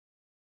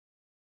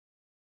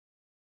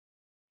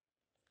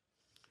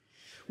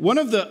One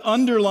of the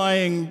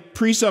underlying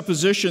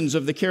presuppositions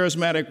of the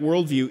charismatic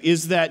worldview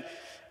is that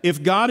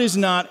if God is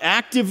not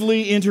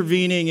actively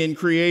intervening in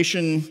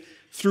creation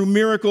through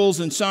miracles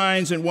and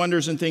signs and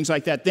wonders and things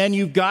like that, then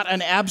you've got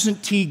an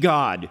absentee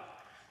God.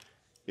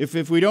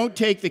 If we don't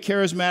take the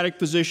charismatic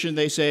position,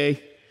 they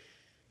say,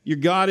 your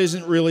God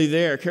isn't really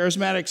there.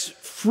 Charismatics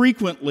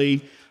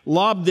frequently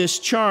lob this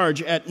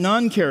charge at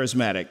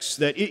non-charismatics,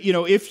 that,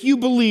 if you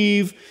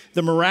believe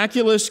the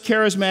miraculous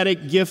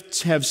charismatic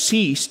gifts have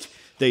ceased,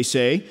 they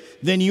say,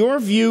 then your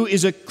view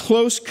is a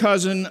close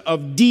cousin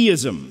of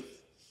deism,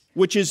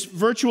 which is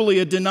virtually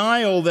a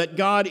denial that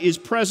God is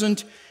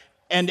present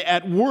and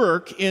at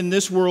work in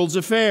this world's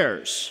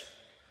affairs.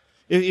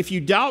 If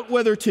you doubt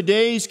whether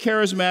today's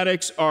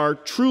charismatics are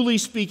truly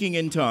speaking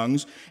in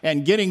tongues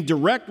and getting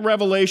direct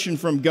revelation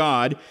from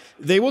God,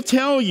 they will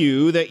tell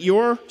you that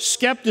your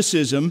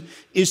skepticism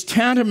is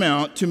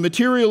tantamount to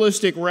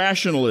materialistic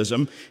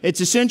rationalism.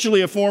 It's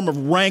essentially a form of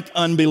rank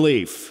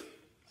unbelief.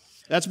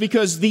 That's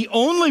because the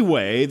only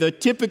way the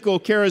typical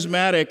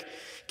charismatic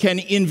can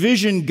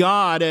envision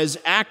God as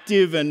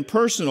active and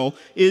personal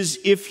is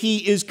if he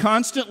is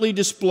constantly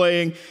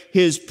displaying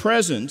his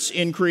presence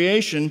in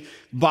creation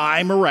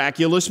by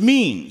miraculous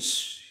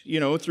means,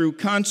 through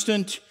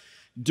constant,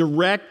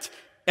 direct,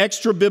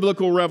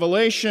 extra-biblical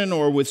revelation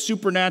or with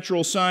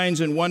supernatural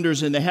signs and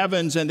wonders in the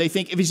heavens, and they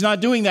think if he's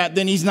not doing that,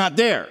 then he's not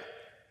there.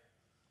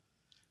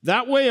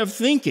 That way of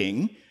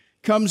thinking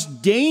comes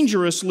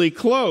dangerously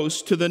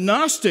close to the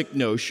Gnostic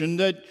notion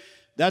that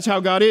that's how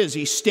God is.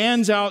 He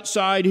stands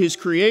outside his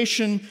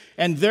creation,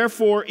 and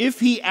therefore, if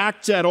he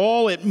acts at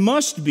all, it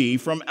must be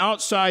from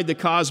outside the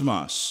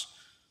cosmos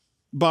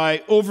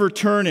by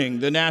overturning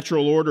the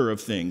natural order of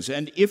things.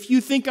 And if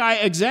you think I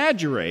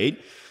exaggerate,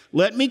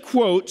 let me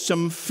quote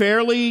some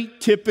fairly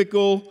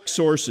typical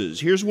sources.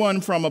 Here's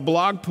one from a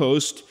blog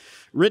post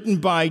written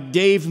by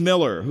Dave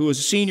Miller, who is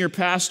a senior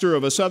pastor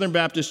of a Southern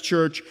Baptist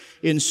church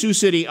in Sioux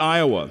City,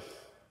 Iowa.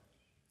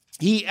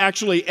 He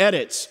actually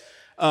edits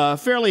a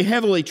fairly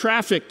heavily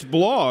trafficked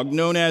blog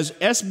known as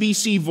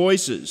SBC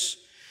Voices.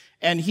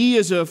 And he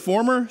is a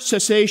former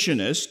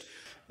cessationist,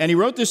 and he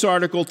wrote this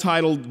article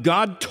titled,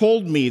 "God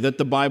Told Me That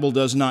the Bible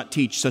Does Not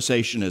Teach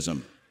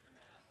Cessationism."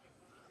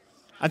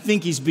 I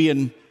think he's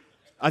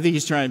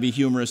trying to be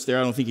humorous there.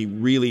 I don't think he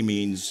really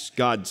means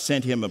God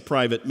sent him a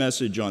private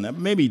message on that.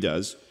 Maybe he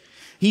does.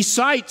 He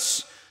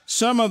cites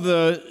some of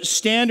the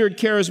standard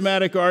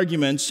charismatic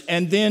arguments,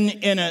 and then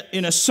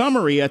in a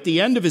summary at the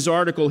end of his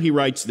article, he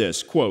writes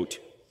this, quote,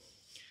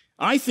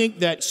 "I think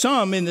that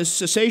some in the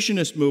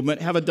cessationist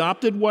movement have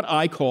adopted what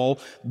I call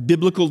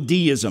biblical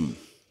deism.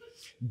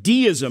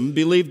 Deism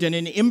believed in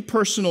an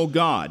impersonal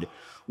God,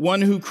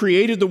 one who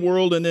created the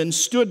world and then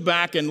stood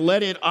back and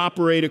let it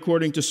operate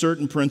according to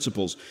certain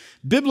principles.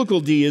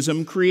 Biblical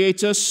deism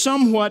creates a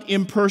somewhat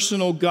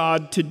impersonal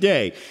God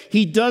today.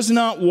 He does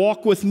not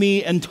walk with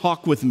me and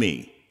talk with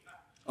me,"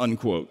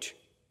 unquote.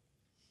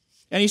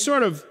 And he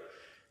sort of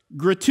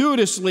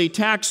gratuitously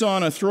tacks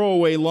on a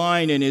throwaway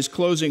line in his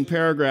closing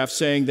paragraph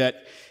saying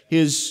that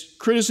his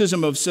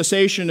criticism of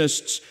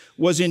cessationists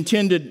was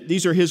intended,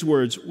 these are his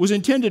words, was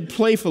intended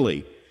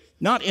playfully,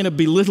 not in a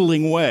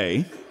belittling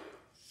way.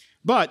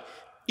 But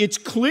it's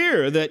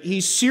clear that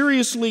he's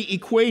seriously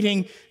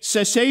equating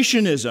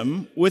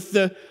cessationism with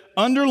the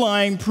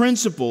underlying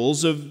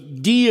principles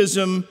of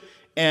deism,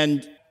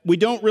 and we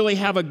don't really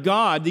have a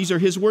God, these are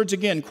his words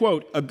again,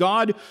 quote, "a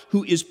God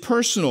who is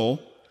personal,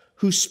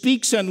 who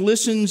speaks and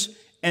listens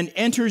and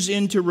enters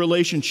into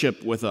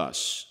relationship with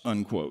us,"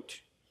 unquote.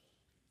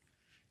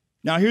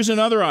 Now here's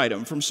another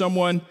item from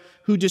someone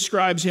who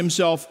describes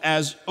himself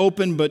as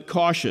open but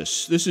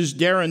cautious. This is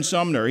Darren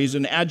Sumner. He's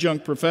an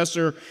adjunct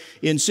professor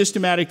in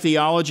systematic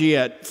theology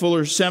at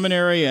Fuller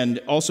Seminary and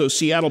also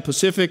Seattle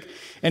Pacific,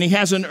 and he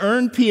has an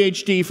earned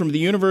PhD from the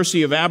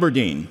University of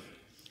Aberdeen.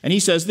 And he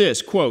says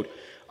this, quote,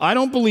 "I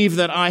don't believe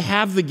that I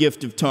have the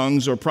gift of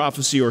tongues or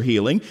prophecy or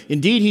healing.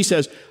 Indeed," he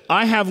says,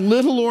 "I have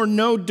little or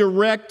no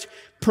direct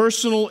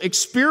personal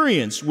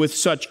experience with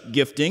such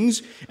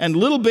giftings and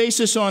little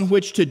basis on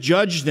which to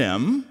judge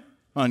them,"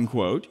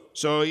 unquote.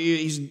 So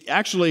he's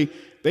actually,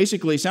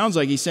 basically sounds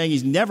like he's saying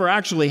he's never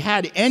actually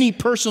had any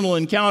personal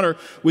encounter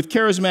with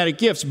charismatic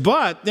gifts.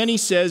 But then he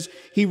says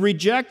he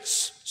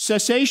rejects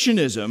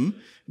cessationism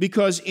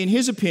because, in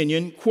his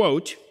opinion,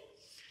 quote,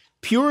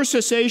 "pure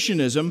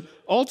cessationism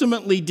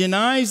ultimately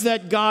denies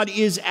that God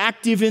is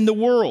active in the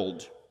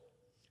world.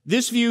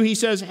 This view," he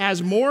says,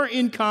 "has more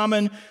in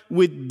common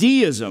with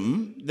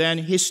deism than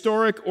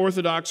historic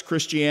Orthodox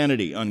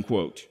Christianity,"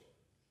 unquote.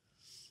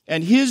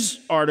 And his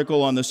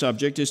article on the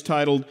subject is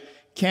titled,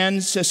 "Can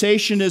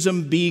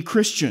Cessationism Be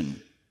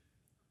Christian?"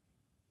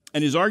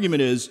 And his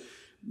argument is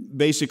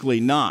basically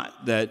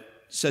not, that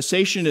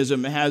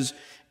cessationism has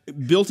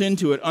built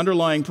into it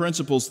underlying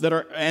principles that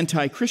are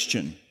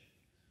anti-Christian,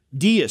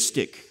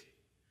 deistic.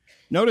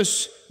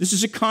 Notice this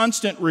is a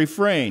constant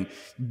refrain.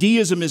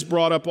 Deism is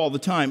brought up all the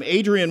time.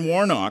 Adrian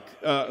Warnock,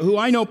 who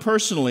I know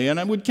personally, and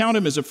I would count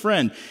him as a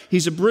friend,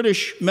 he's a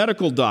British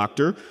medical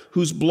doctor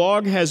whose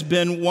blog has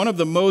been one of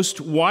the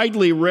most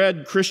widely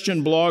read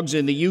Christian blogs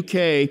in the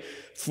UK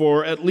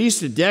for at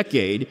least a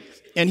decade,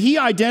 and he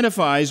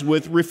identifies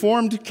with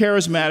Reformed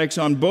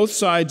charismatics on both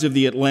sides of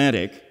the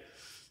Atlantic,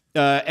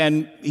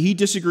 and he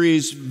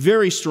disagrees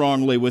very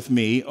strongly with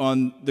me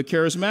on the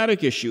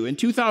charismatic issue. In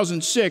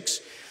 2006,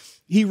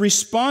 he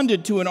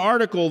responded to an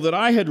article that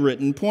I had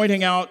written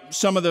pointing out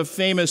some of the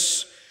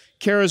famous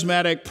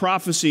charismatic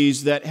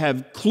prophecies that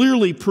have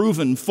clearly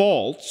proven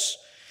false.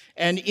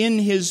 And in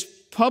his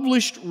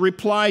published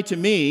reply to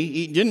me,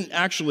 he didn't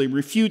actually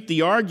refute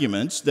the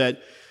arguments that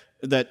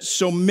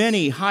so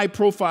many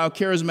high-profile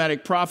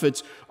charismatic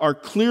prophets are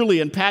clearly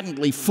and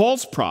patently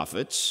false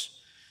prophets,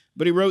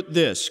 but he wrote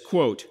this,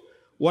 quote,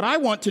 "What I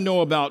want to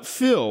know about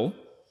Phil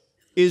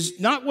is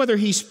not whether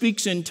he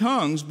speaks in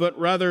tongues, but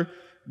rather,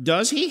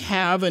 does he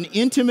have an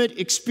intimate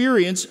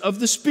experience of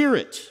the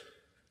Spirit?"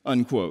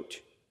 Unquote.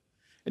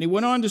 And he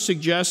went on to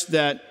suggest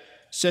that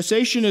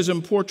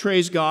cessationism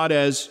portrays God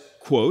as,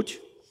 quote,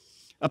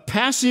 "a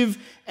passive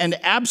and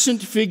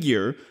absent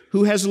figure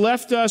who has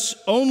left us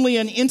only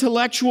an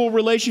intellectual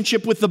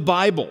relationship with the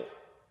Bible,"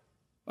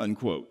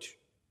 unquote.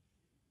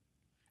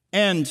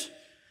 And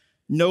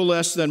no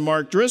less than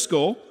Mark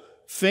Driscoll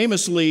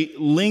famously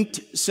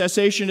linked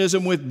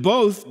cessationism with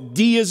both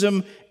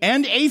deism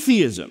and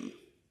atheism.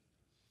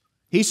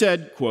 He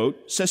said,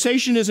 quote,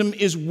 "Cessationism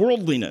is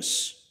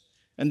worldliness."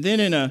 And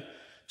then in a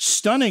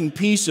stunning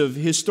piece of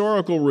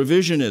historical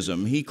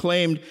revisionism, he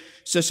claimed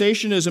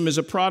cessationism is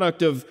a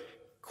product of,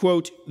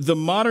 quote, "the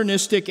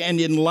modernistic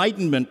and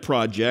Enlightenment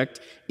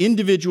project,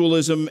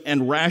 individualism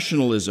and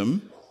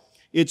rationalism.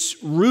 It's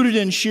rooted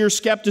in sheer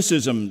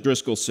skepticism,"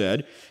 Driscoll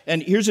said.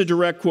 And here's a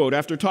direct quote.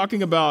 After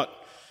talking about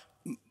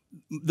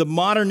the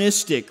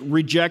modernistic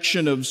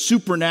rejection of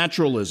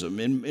supernaturalism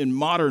in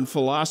modern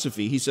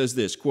philosophy, he says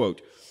this,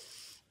 quote,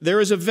 "There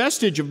is a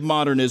vestige of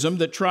modernism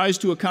that tries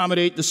to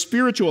accommodate the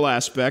spiritual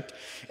aspect,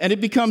 and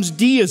it becomes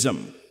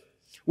deism,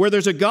 where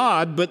there's a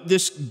God, but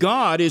this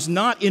God is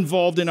not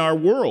involved in our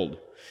world.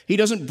 He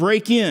doesn't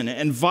break in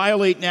and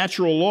violate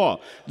natural law.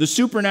 The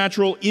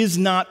supernatural is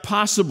not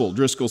possible,"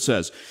 Driscoll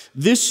says.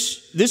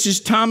 This is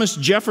Thomas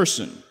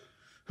Jefferson,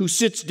 who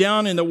sits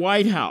down in the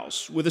White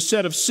House with a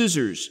set of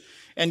scissors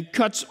and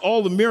cuts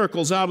all the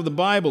miracles out of the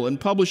Bible and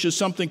publishes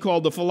something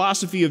called the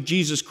Philosophy of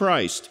Jesus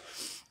Christ.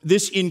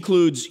 This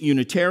includes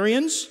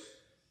Unitarians.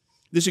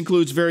 This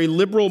includes very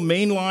liberal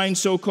mainline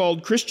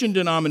so-called Christian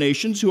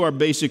denominations who are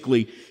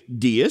basically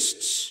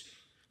deists.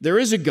 There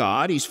is a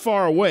God. He's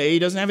far away. He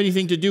doesn't have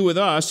anything to do with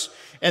us.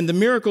 And the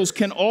miracles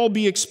can all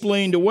be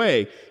explained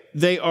away.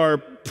 They are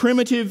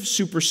primitive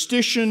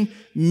superstition,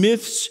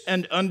 myths,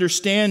 and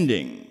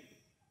understanding,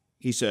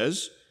 he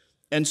says.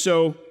 And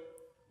so,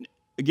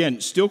 again,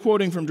 still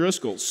quoting from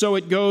Driscoll, so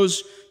it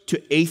goes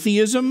to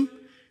atheism,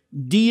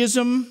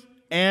 deism,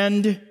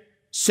 and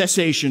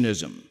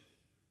cessationism.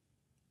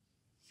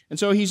 And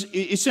so he's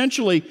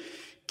essentially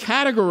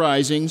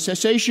categorizing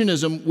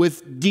cessationism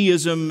with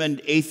deism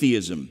and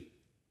atheism.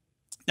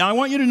 Now, I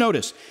want you to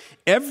notice,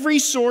 every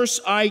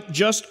source I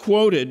just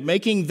quoted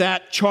making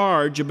that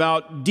charge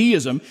about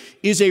deism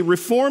is a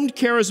Reformed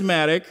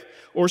charismatic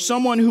or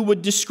someone who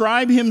would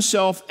describe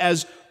himself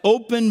as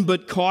open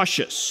but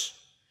cautious.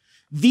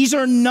 These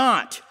are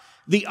not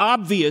the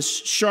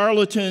obvious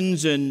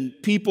charlatans and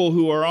people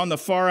who are on the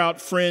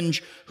far-out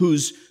fringe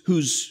whose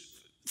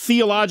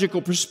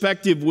theological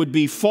perspective would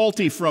be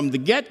faulty from the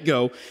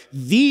get-go.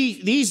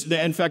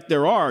 In fact,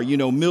 there are,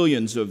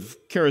 millions of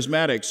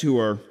charismatics who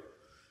are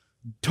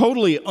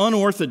totally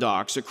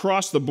unorthodox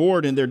across the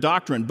board in their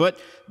doctrine, but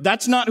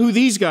that's not who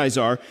these guys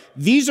are.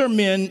 These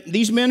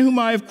men whom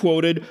I have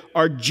quoted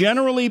are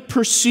generally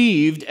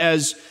perceived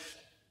as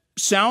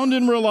sound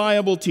and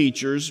reliable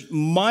teachers,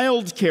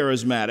 mild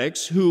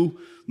charismatics, who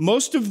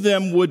most of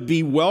them would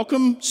be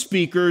welcome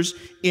speakers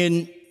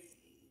in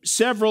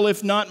several,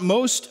 if not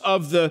most,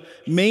 of the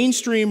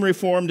mainstream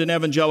Reformed and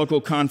evangelical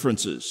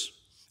conferences.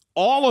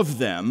 All of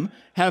them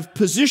have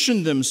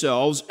positioned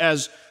themselves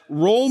as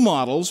role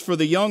models for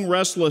the young,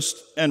 restless,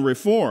 and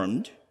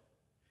Reformed,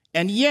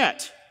 and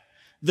yet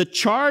the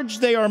charge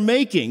they are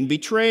making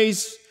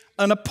betrays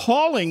an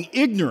appalling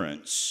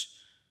ignorance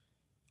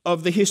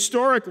of the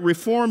historic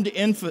Reformed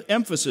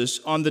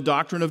emphasis on the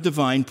doctrine of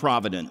divine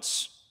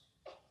providence.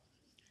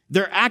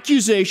 Their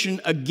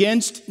accusation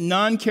against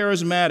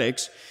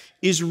non-charismatics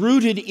is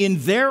rooted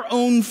in their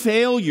own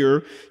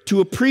failure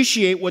to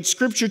appreciate what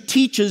Scripture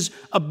teaches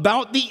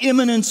about the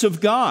immanence of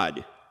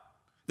God,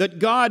 that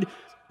God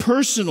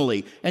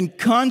personally and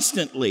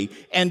constantly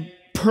and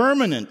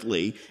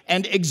permanently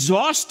and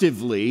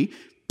exhaustively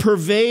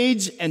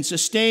pervades and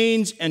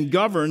sustains and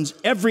governs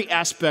every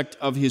aspect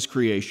of His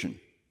creation.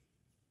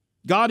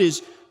 God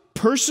is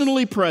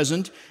personally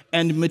present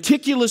and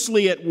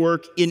meticulously at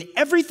work in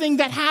everything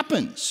that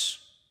happens,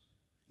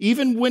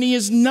 even when He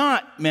is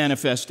not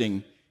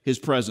manifesting His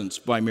presence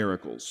by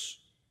miracles.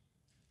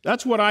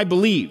 That's what I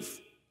believe.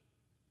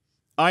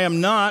 I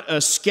am not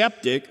a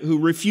skeptic who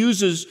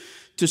refuses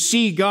to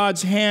see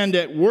God's hand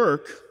at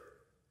work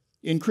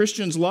in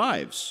Christians'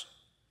 lives.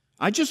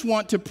 I just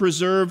want to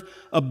preserve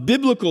a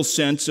biblical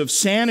sense of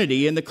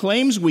sanity in the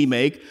claims we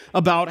make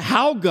about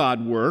how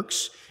God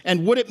works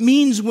and what it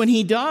means when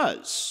He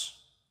does.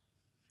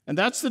 And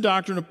that's the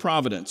doctrine of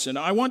providence. And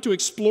I want to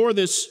explore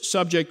this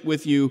subject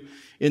with you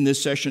in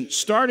this session,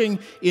 starting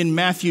in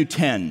Matthew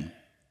 10.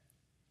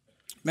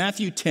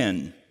 Matthew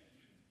 10.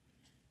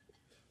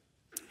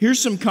 Here's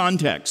some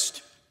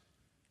context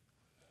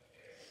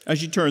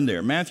as you turn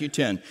there. Matthew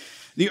 10.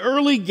 The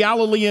early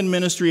Galilean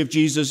ministry of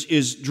Jesus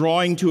is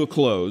drawing to a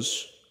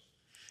close.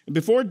 And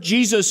before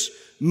Jesus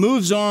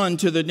moves on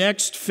to the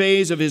next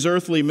phase of his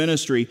earthly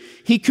ministry,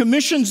 he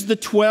commissions the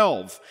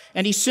 12,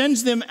 and he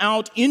sends them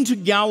out into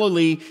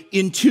Galilee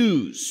in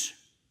twos.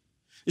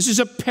 This is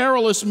a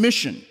perilous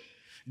mission.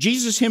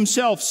 Jesus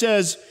himself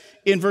says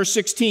in verse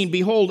 16,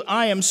 "Behold,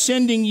 I am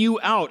sending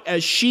you out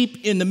as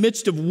sheep in the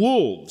midst of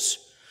wolves.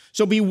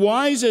 So be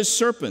wise as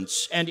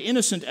serpents and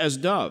innocent as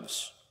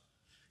doves."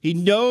 He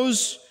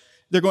knows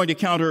they're going to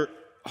encounter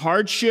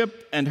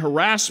hardship and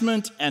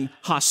harassment and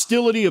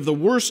hostility of the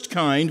worst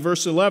kind.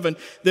 Verse 11,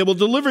 "They will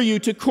deliver you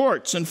to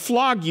courts and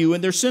flog you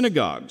in their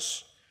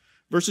synagogues."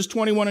 Verses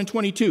 21 and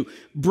 22,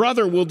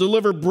 "Brother will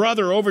deliver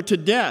brother over to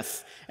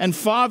death, and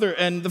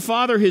the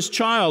father his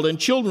child, and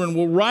children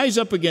will rise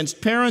up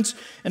against parents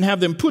and have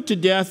them put to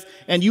death,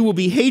 and you will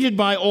be hated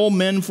by all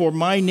men for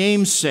my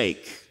name's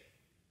sake."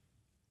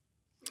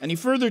 And he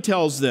further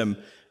tells them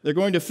they're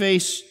going to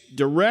face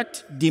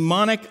direct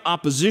demonic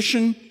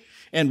opposition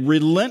and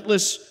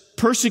relentless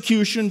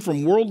persecution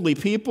from worldly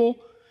people.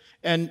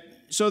 And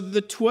so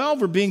the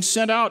 12 are being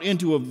sent out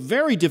into a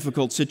very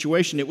difficult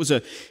situation. It was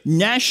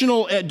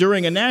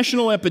during a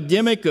national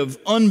epidemic of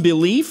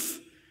unbelief.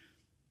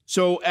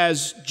 So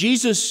as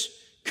Jesus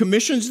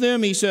commissions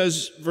them, he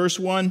says,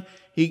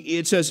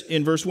 it says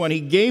in verse 1, "He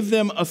gave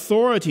them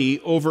authority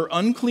over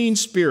unclean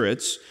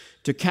spirits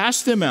to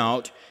cast them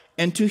out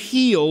and to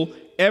heal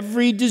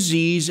every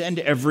disease and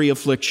every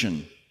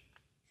affliction."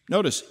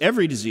 Notice,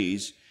 every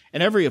disease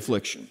and every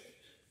affliction.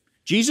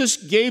 Jesus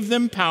gave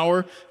them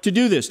power to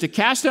do this, to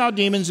cast out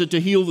demons and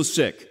to heal the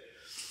sick.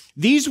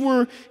 These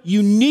were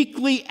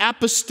uniquely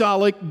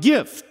apostolic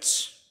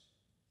gifts.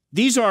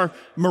 These are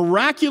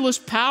miraculous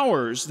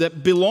powers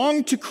that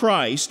belong to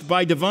Christ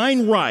by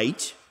divine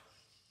right,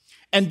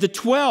 and the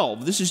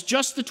 12, this is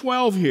just the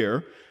 12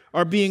 here,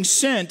 are being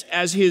sent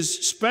as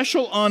his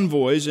special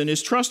envoys and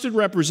his trusted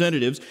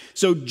representatives.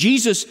 So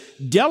Jesus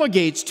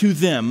delegates to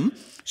them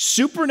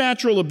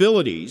supernatural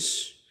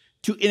abilities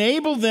to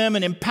enable them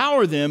and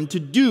empower them to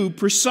do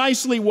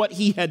precisely what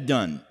he had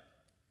done.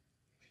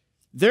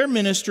 Their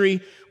ministry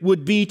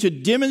would be to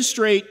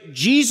demonstrate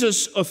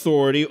Jesus'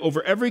 authority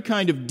over every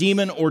kind of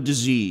demon or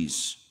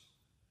disease.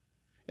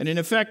 And in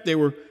effect, they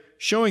were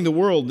showing the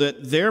world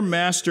that their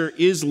master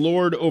is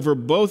Lord over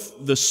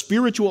both the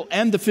spiritual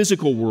and the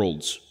physical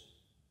worlds.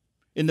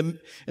 And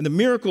the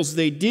miracles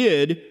they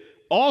did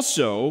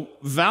also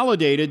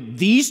validated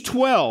these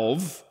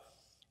 12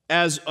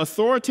 as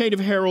authoritative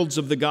heralds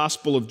of the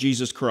gospel of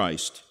Jesus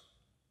Christ.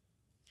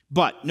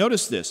 But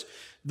notice this,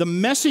 the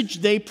message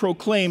they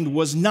proclaimed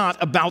was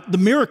not about the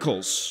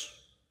miracles.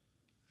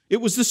 It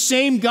was the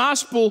same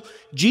gospel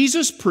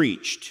Jesus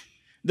preached.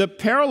 The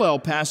parallel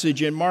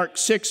passage in Mark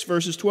 6,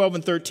 verses 12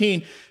 and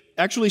 13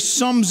 actually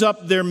sums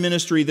up their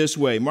ministry this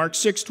way. Mark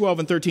 6, 12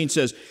 and 13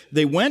 says,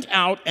 "They went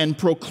out and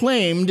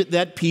proclaimed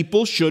that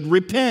people should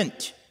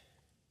repent."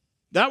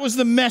 That was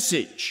the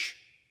message.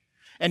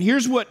 And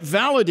here's what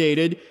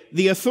validated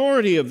the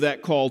authority of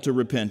that call to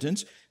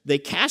repentance. They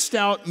cast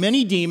out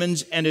many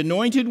demons and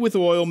anointed with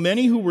oil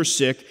many who were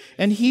sick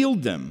and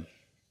healed them.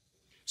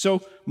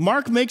 So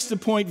Mark makes the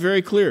point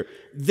very clear.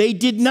 They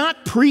did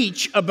not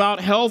preach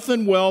about health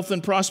and wealth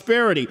and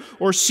prosperity,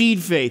 or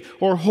seed faith,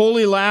 or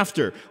holy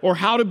laughter, or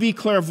how to be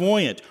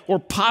clairvoyant, or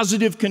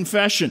positive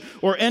confession,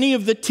 or any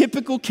of the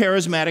typical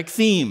charismatic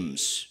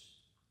themes.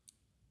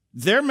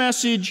 Their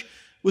message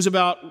was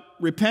about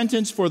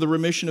repentance for the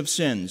remission of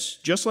sins,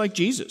 just like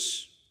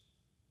Jesus.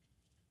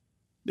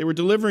 They were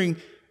delivering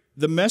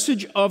the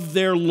message of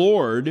their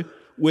Lord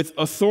with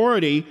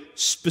authority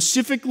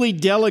specifically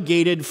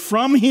delegated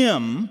from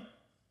him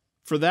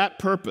for that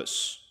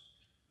purpose.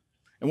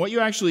 And what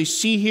you actually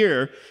see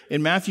here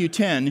in Matthew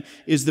 10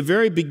 is the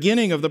very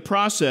beginning of the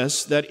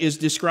process that is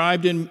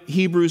described in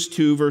Hebrews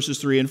 2, verses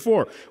 3 and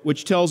 4,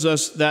 which tells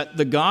us that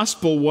the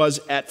gospel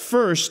was at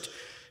first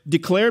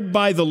declared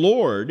by the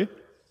Lord,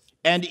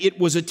 and it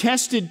was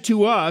attested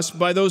to us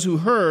by those who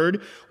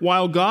heard,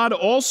 while God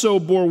also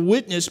bore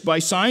witness by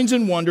signs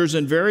and wonders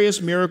and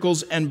various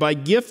miracles and by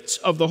gifts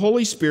of the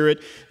Holy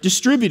Spirit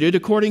distributed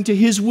according to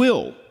his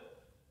will.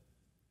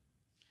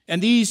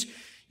 And these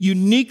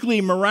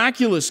uniquely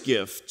miraculous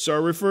gifts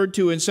are referred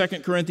to in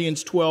 2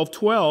 Corinthians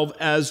 12:12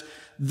 as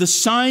the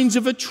signs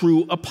of a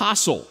true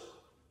apostle.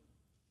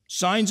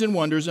 Signs and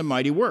wonders and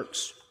mighty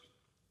works.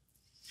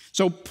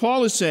 So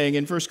Paul is saying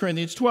in 1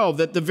 Corinthians 12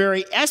 that the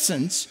very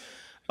essence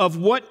of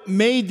what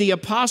made the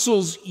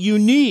apostles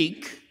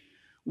unique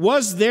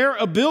was their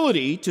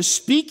ability to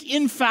speak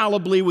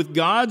infallibly with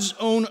God's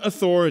own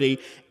authority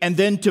and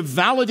then to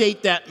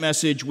validate that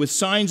message with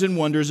signs and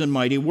wonders and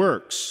mighty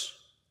works.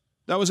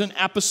 That was an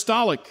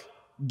apostolic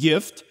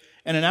gift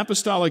and an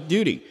apostolic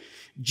duty.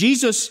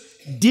 Jesus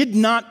did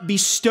not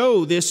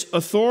bestow this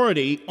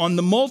authority on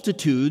the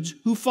multitudes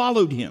who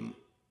followed him.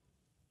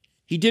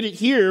 He did it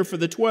here for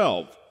the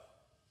 12.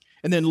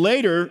 And then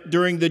later,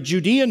 during the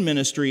Judean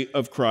ministry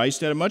of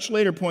Christ, at a much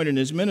later point in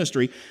his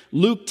ministry,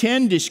 Luke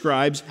 10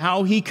 describes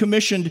how he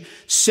commissioned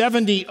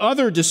 70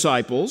 other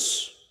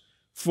disciples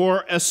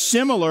for a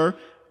similar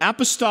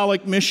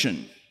apostolic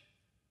mission.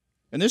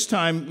 And this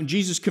time, when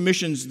Jesus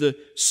commissions the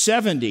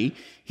 70,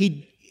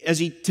 as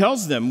he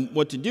tells them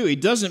what to do, he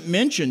doesn't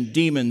mention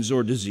demons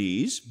or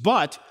disease,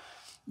 but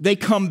they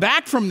come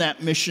back from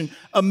that mission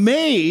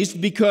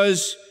amazed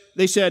because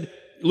they said,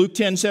 Luke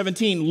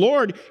 10:17,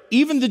 Lord,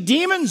 even the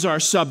demons are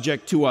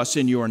subject to us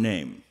in your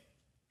name.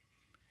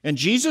 And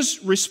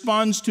Jesus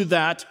responds to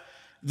that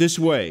this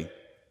way.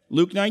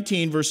 Luke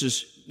 19,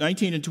 verses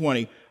 19 and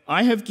 20,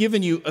 I have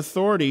given you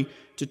authority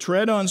to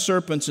tread on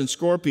serpents and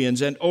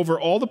scorpions and over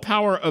all the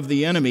power of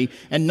the enemy,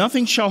 and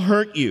nothing shall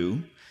hurt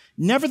you.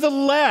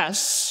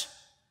 Nevertheless,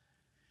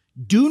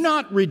 do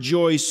not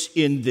rejoice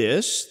in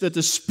this, that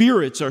the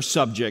spirits are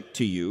subject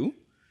to you,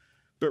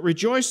 but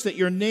rejoice that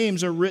your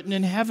names are written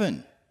in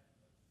heaven.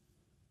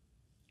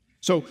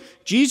 So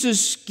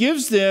Jesus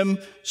gives them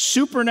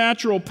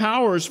supernatural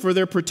powers for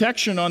their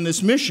protection on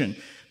this mission.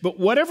 But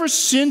whatever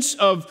sense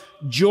of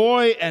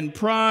joy and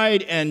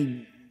pride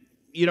and,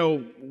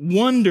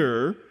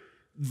 wonder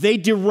they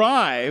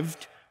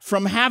derived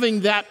from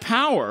having that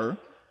power,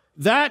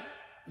 that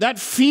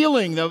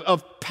feeling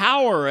of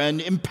power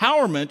and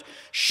empowerment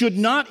should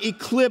not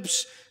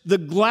eclipse the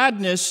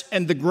gladness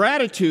and the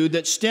gratitude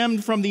that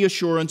stemmed from the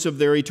assurance of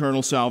their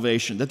eternal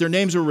salvation, that their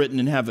names are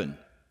written in heaven.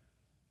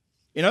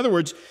 In other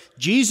words,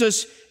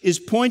 Jesus is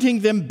pointing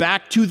them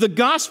back to the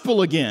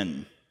gospel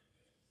again.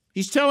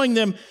 He's telling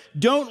them,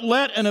 don't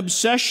let an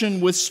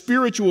obsession with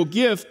spiritual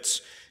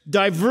gifts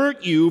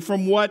divert you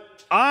from what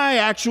I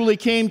actually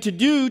came to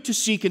do to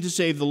seek and to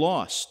save the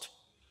lost.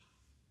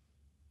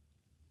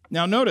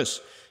 Now notice,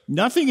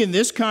 nothing in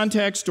this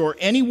context or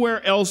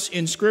anywhere else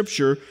in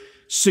Scripture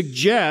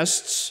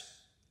suggests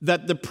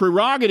that the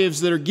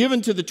prerogatives that are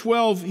given to the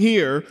 12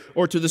 here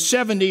or to the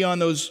 70 on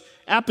those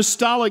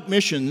apostolic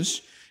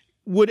missions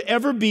would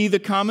ever be the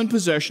common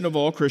possession of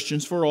all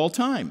Christians for all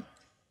time.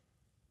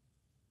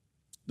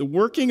 The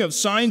working of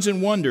signs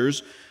and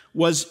wonders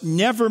was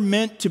never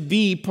meant to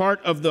be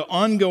part of the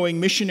ongoing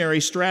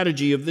missionary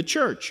strategy of the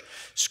church.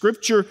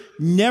 Scripture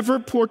never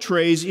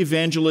portrays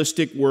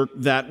evangelistic work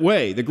that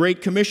way. The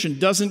Great Commission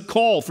doesn't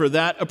call for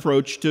that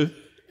approach to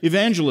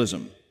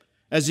evangelism,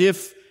 as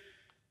if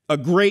a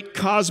great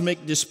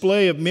cosmic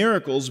display of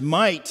miracles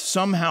might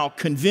somehow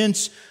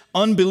convince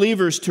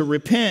unbelievers to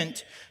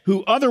repent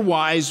who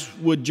otherwise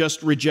would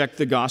just reject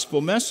the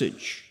gospel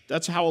message.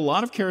 That's how a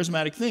lot of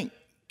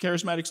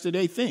charismatics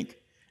today think.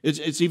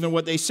 It's even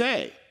what they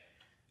say.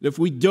 If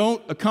we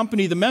don't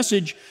accompany the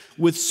message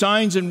with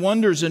signs and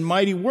wonders and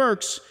mighty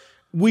works,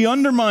 we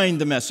undermine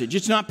the message.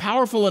 It's not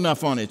powerful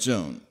enough on its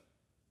own.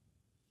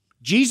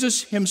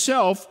 Jesus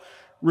himself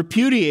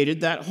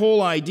repudiated that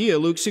whole idea.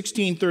 Luke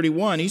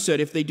 16:31, he said,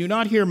 if they do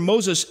not hear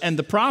Moses and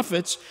the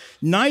prophets,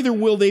 neither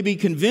will they be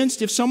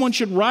convinced if someone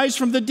should rise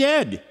from the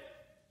dead.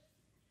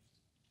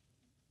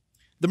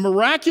 The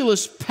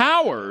miraculous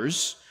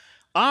powers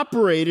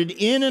operated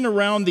in and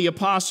around the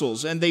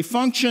apostles, and they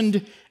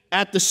functioned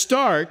at the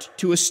start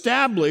to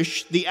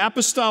establish the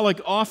apostolic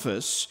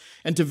office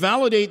and to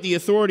validate the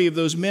authority of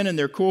those men and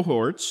their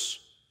cohorts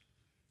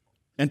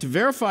and to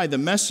verify the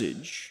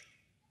message.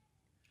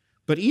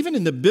 But even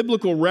in the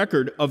biblical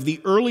record of the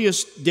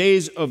earliest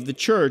days of the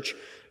church,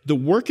 the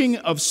working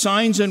of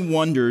signs and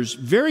wonders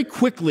very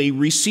quickly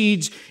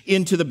recedes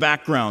into the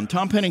background.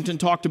 Tom Pennington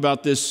talked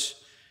about this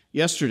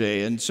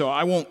yesterday, and so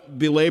I won't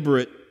belabor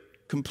it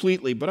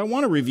completely, but I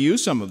want to review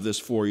some of this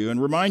for you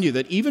and remind you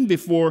that even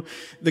before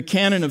the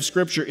canon of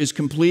Scripture is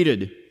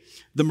completed,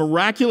 the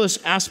miraculous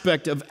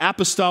aspect of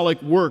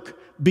apostolic work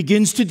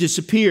begins to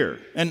disappear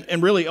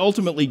and really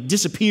ultimately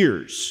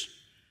disappears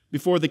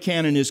before the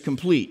canon is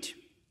complete.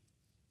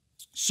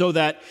 So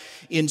that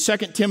in 2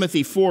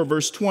 Timothy 4,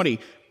 verse 20,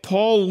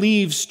 Paul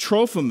leaves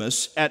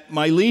Trophimus at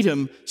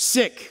Miletum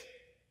sick.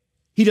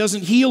 He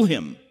doesn't heal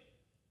him.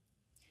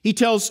 He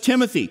tells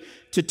Timothy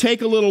to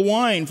take a little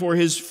wine for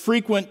his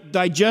frequent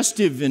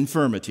digestive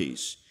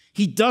infirmities.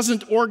 He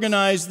doesn't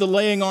organize the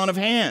laying on of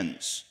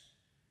hands.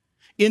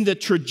 In the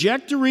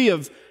trajectory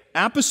of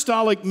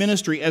apostolic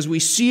ministry, as we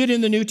see it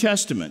in the New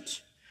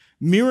Testament,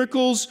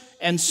 miracles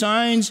and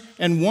signs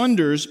and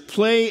wonders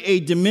play a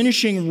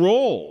diminishing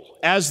role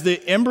as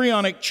the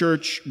embryonic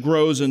church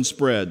grows and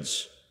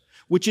spreads,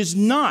 which is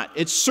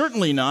it's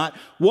certainly not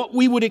what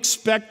we would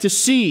expect to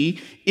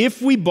see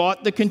if we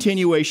bought the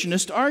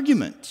continuationist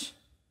argument.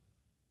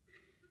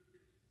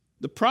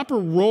 The proper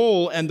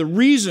role and the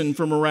reason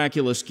for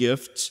miraculous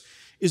gifts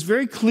is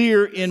very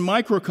clear in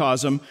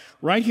microcosm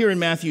right here in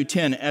Matthew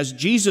 10 as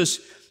Jesus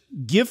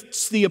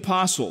gifts the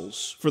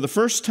apostles for the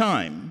first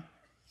time,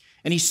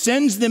 and he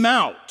sends them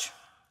out,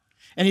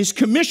 and his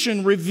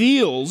commission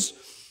reveals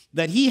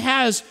that he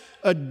has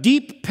a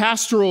deep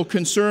pastoral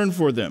concern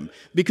for them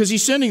because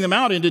he's sending them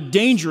out into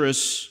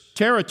dangerous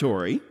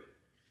territory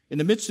in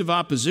the midst of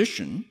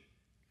opposition.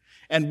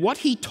 And what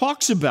he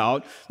talks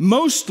about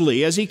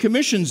mostly as he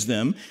commissions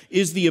them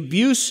is the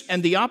abuse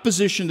and the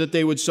opposition that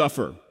they would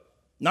suffer,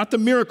 not the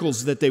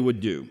miracles that they would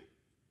do.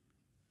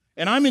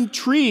 And I'm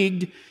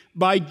intrigued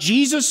by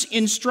Jesus'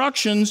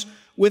 instructions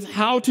with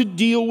how to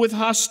deal with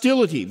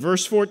hostility.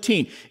 Verse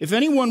 14, if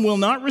anyone will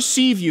not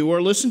receive you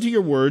or listen to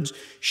your words,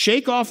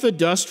 shake off the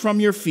dust from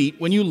your feet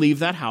when you leave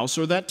that house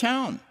or that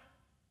town.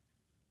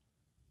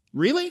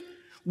 Really?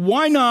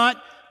 Why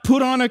not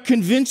put on a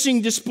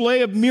convincing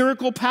display of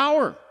miracle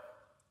power?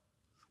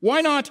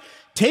 Why not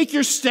take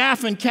your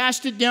staff and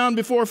cast it down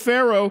before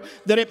Pharaoh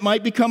that it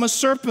might become a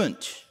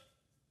serpent?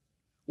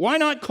 Why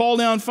not call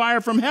down fire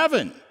from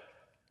heaven?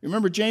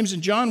 Remember, James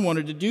and John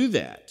wanted to do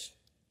that.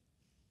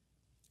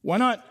 Why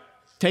not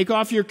take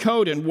off your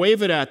coat and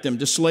wave it at them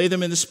to slay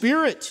them in the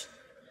spirit?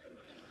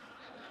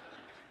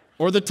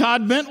 Or the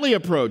Todd Bentley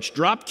approach,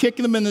 drop kick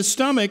them in the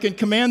stomach and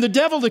command the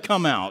devil to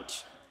come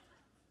out.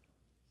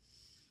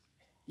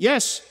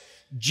 Yes,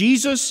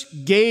 Jesus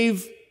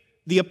gave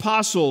the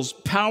apostles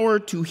power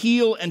to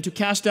heal and to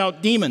cast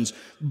out demons,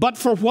 but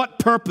for what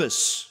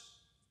purpose?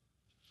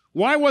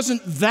 Why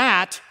wasn't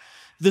that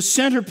the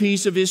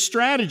centerpiece of his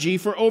strategy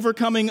for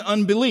overcoming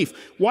unbelief?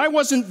 Why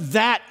wasn't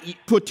that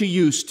put to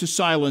use to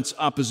silence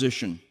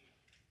opposition?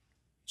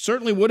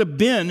 Certainly would have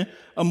been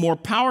a more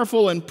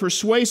powerful and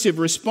persuasive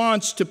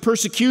response to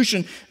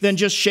persecution than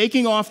just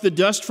shaking off the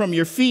dust from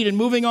your feet and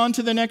moving on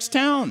to the next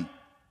town.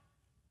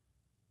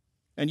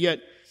 And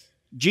yet,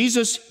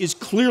 Jesus is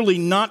clearly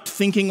not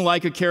thinking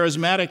like a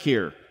charismatic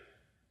here.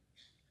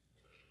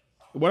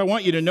 What I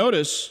want you to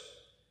notice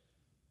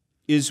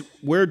is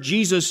where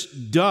Jesus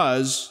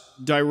does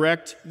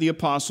direct the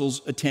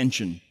apostles'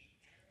 attention.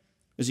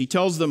 As he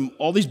tells them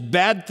all these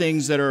bad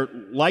things that are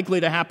likely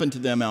to happen to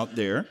them out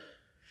there,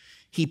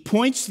 he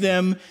points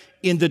them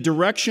in the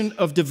direction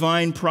of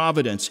divine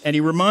providence. And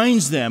he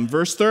reminds them,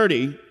 verse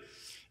 30,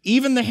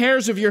 even the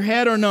hairs of your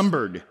head are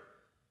numbered.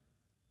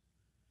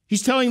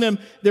 He's telling them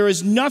there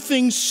is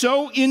nothing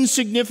so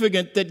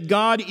insignificant that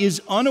God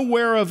is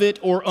unaware of it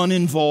or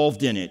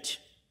uninvolved in it.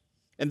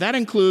 And that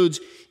includes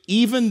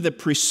even the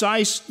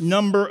precise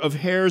number of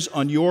hairs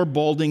on your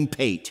balding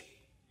pate.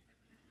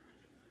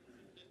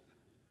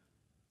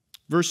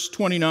 Verse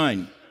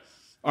 29,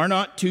 are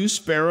not 2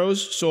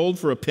 sparrows sold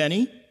for a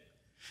penny?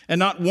 And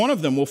not one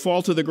of them will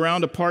fall to the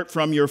ground apart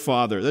from your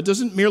Father. That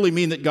doesn't merely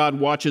mean that God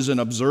watches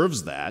and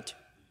observes that.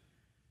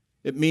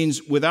 It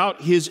means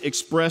without his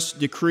express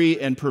decree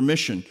and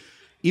permission,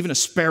 even a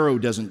sparrow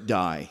doesn't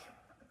die.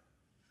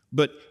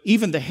 But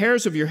even the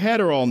hairs of your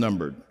head are all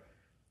numbered.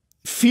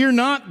 Fear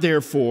not,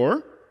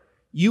 therefore,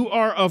 you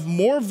are of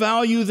more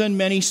value than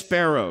many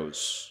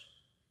sparrows.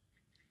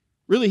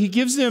 Really, he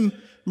gives them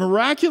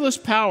miraculous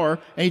power,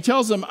 and he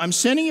tells them, I'm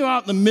sending you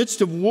out in the midst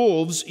of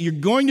wolves. You're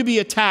going to be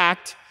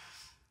attacked.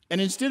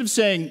 And instead of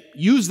saying,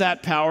 use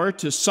that power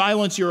to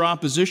silence your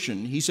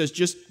opposition, he says,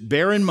 just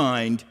bear in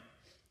mind,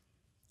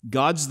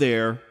 God's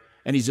there,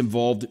 and he's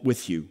involved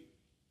with you.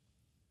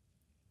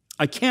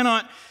 I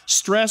cannot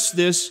stress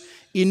this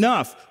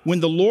enough. When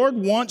the Lord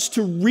wants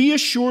to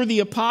reassure the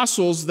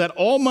apostles that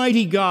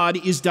Almighty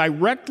God is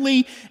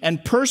directly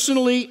and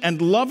personally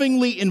and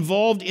lovingly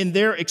involved in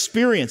their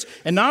experience,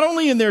 and not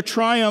only in their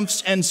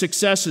triumphs and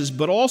successes,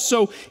 but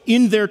also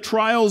in their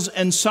trials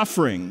and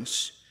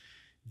sufferings,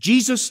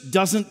 Jesus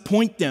doesn't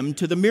point them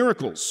to the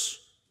miracles.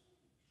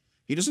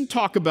 He doesn't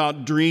talk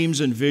about dreams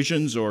and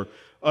visions or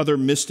other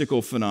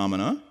mystical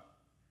phenomena.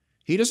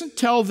 He doesn't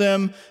tell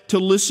them to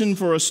listen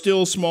for a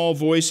still small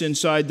voice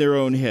inside their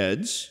own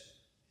heads.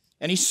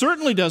 And he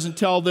certainly doesn't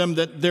tell them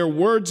that their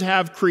words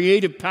have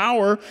creative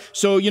power.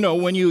 So,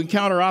 when you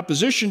encounter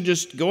opposition,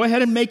 just go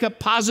ahead and make a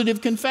positive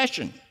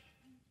confession.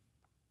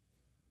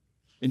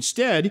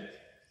 Instead,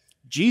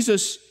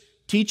 Jesus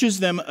teaches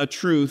them a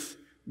truth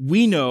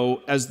we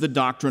know as the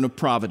doctrine of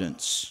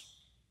providence.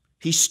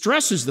 He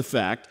stresses the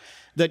fact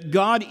that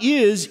God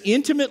is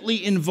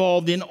intimately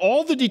involved in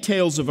all the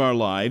details of our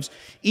lives,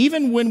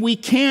 even when we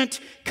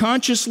can't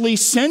consciously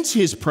sense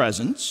his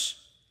presence,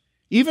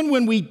 even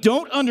when we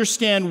don't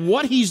understand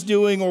what he's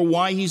doing or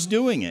why he's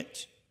doing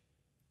it.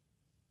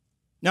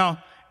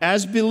 Now,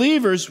 as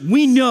believers,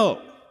 we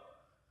know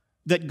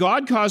that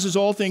God causes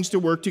all things to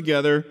work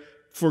together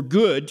for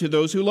good to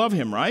those who love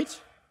him, right?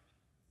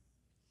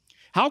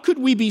 How could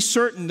we be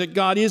certain that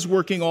God is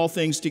working all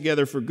things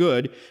together for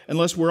good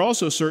unless we're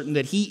also certain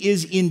that he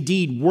is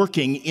indeed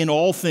working in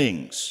all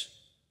things?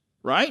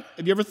 Right?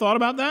 Have you ever thought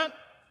about that?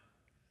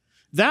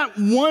 That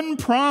one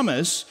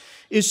promise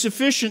is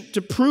sufficient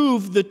to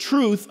prove the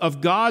truth of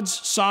God's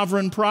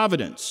sovereign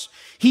providence.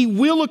 He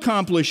will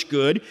accomplish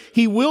good,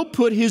 he will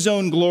put his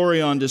own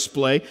glory on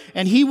display,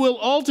 and he will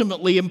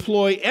ultimately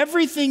employ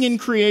everything in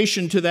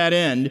creation to that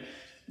end.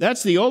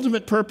 That's the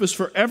ultimate purpose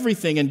for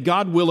everything, and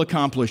God will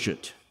accomplish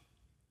it.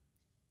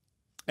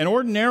 And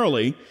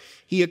ordinarily,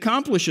 he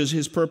accomplishes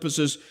his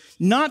purposes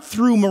not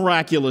through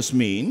miraculous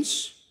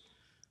means,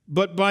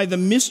 but by the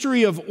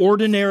mystery of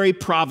ordinary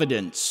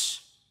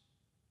providence.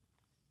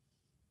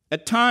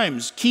 At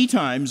times, key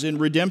times in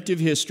redemptive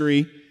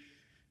history,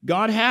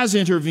 God has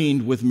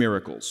intervened with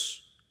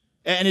miracles,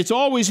 and it's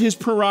always his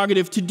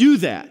prerogative to do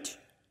that.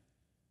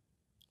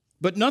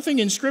 But nothing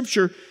in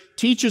Scripture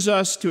teaches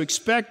us to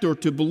expect or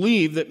to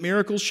believe that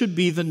miracles should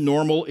be the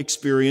normal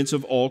experience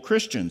of all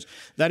Christians.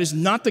 That is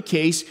not the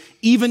case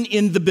even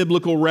in the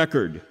biblical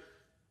record.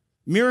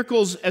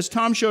 Miracles, as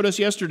Tom showed us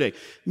yesterday,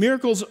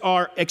 miracles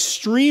are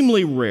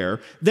extremely rare.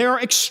 They are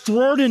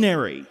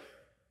extraordinary.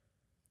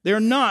 They're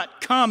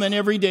not common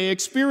everyday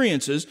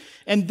experiences,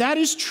 and that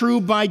is true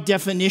by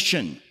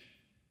definition.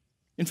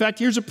 In fact,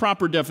 here's a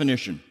proper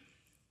definition.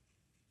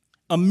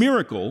 A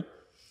miracle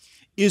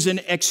is an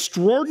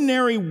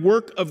extraordinary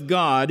work of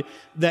God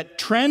that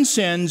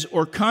transcends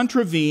or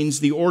contravenes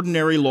the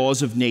ordinary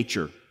laws of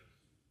nature.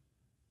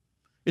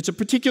 It's a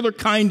particular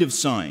kind of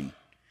sign.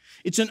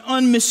 It's an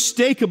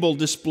unmistakable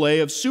display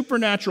of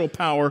supernatural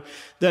power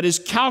that is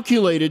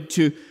calculated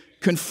to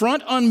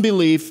confront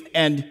unbelief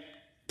and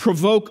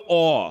provoke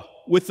awe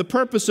with the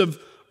purpose of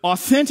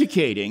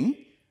authenticating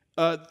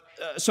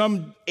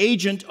some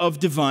agent of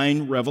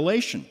divine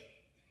revelation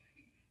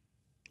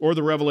or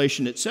the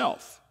revelation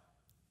itself.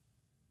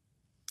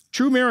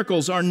 True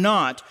miracles are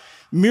not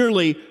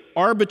merely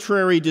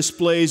arbitrary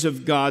displays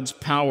of God's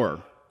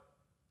power.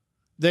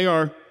 They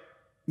are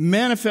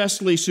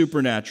manifestly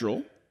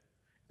supernatural,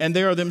 and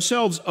they are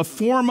themselves a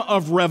form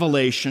of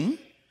revelation.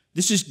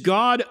 This is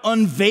God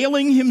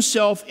unveiling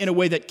himself in a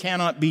way that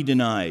cannot be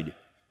denied.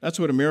 That's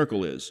what a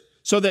miracle is.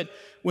 So that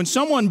when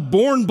someone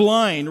born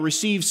blind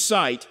receives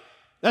sight,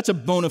 that's a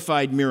bona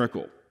fide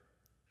miracle.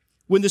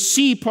 When the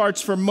sea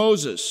parts for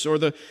Moses, or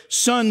the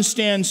sun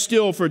stands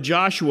still for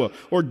Joshua,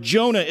 or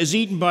Jonah is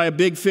eaten by a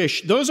big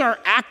fish, those are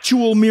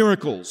actual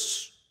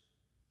miracles.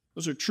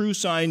 Those are true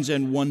signs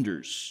and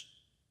wonders.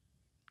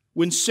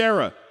 When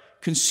Sarah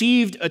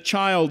conceived a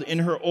child in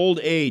her old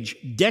age,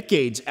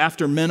 decades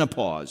after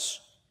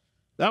menopause,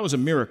 that was a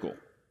miracle.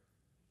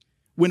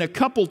 When a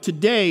couple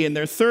today in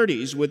their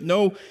 30s with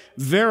no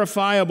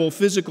verifiable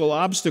physical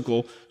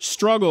obstacle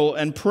struggle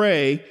and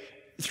pray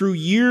through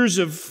years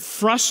of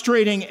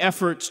frustrating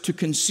efforts to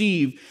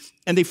conceive,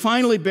 and they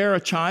finally bear a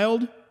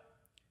child,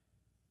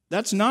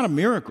 that's not a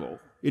miracle.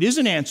 It is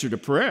an answer to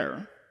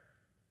prayer.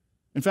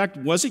 In fact,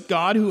 was it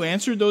God who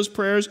answered those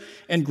prayers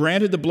and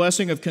granted the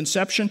blessing of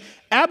conception?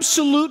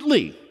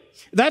 Absolutely.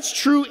 That's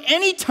true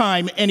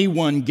anytime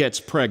anyone gets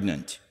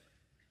pregnant.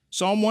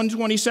 Psalm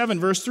 127,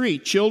 verse 3,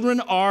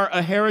 children are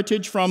a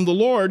heritage from the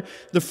Lord.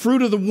 The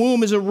fruit of the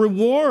womb is a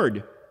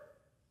reward.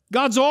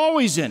 God's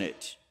always in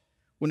it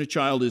when a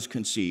child is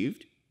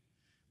conceived.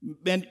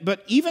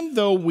 But even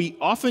though we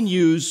often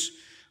use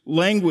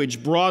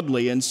language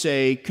broadly and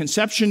say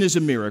conception is a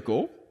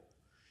miracle,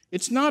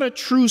 it's not a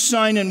true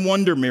sign and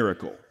wonder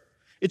miracle.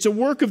 It's a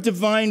work of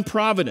divine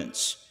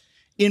providence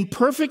in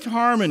perfect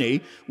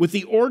harmony with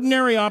the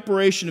ordinary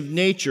operation of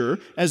nature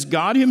as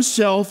God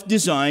himself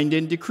designed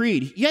and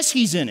decreed. Yes,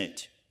 he's in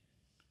it.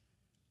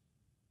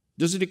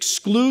 Does it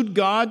exclude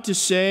God to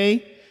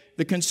say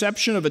the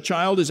conception of a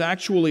child is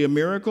actually a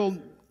miracle?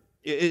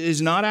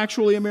 Is not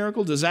actually a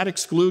miracle? Does that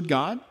exclude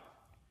God?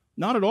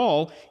 Not at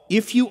all,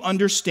 if you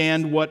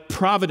understand what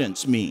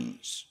providence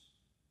means.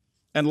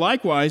 And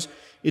likewise,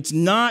 it's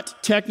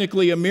not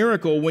technically a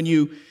miracle when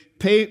you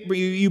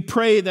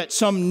pray that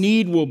some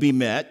need will be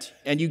met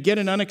and you get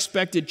an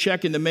unexpected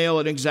check in the mail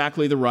at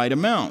exactly the right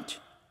amount.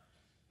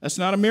 That's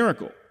not a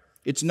miracle.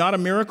 It's not a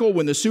miracle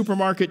when the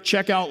supermarket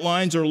checkout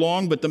lines are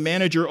long, but the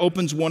manager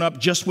opens one up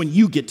just when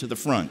you get to the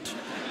front.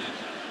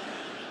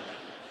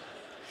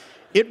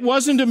 It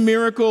wasn't a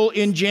miracle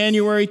in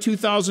January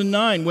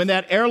 2009 when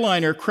that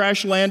airliner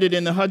crash landed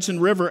in the Hudson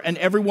River and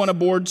everyone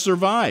aboard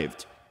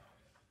survived.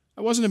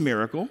 That wasn't a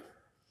miracle.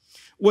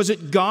 Was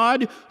it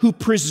God who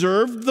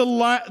preserved the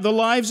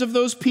lives of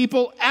those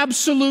people?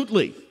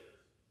 Absolutely.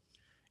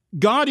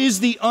 God is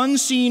the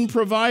unseen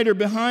provider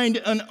behind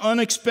an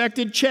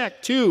unexpected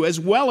check, too, as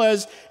well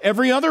as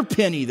every other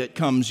penny that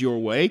comes your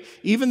way,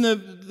 even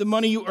the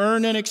money you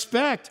earn and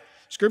expect.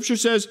 Scripture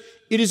says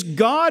it is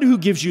God who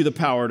gives you the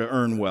power to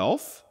earn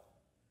wealth.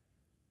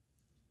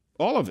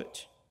 All of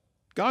it.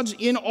 God's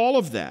in all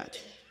of that.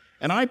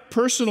 And I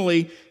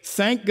personally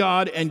thank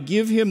God and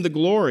give him the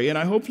glory, and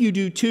I hope you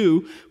do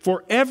too,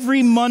 for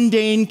every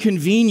mundane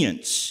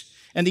convenience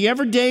and the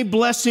everyday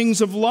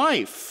blessings of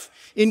life,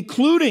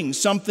 including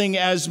something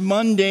as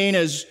mundane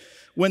as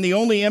when the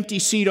only empty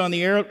seat on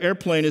the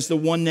airplane is the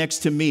one next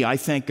to me. I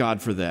thank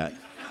God for that.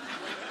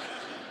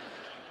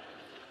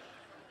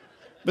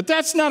 But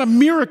that's not a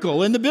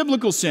miracle in the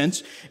biblical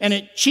sense, and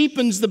it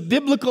cheapens the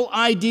biblical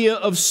idea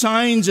of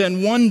signs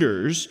and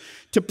wonders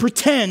to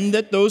pretend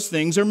that those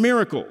things are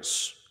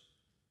miracles.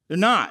 They're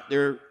not.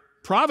 They're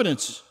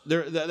providence.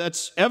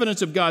 That's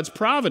evidence of God's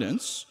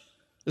providence.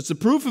 That's the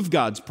proof of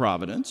God's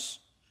providence.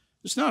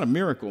 It's not a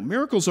miracle.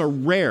 Miracles are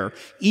rare,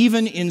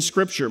 even in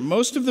Scripture.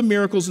 Most of the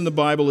miracles in the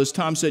Bible, as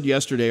Tom said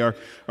yesterday,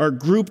 are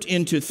grouped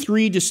into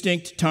three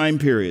distinct time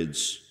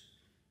periods.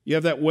 You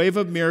have that wave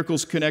of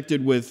miracles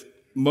connected with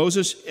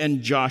Moses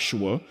and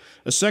Joshua,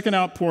 a second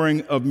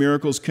outpouring of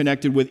miracles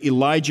connected with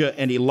Elijah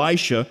and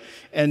Elisha,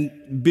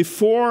 and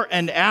before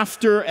and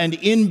after and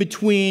in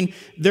between,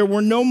 there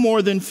were no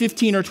more than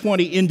 15 or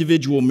 20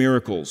 individual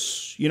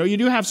miracles. You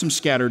do have some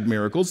scattered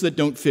miracles that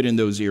don't fit in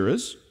those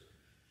eras.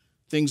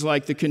 Things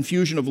like the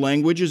confusion of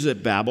languages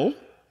at Babel,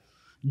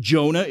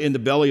 Jonah in the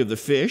belly of the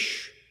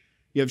fish.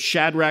 You have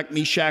Shadrach,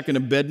 Meshach, and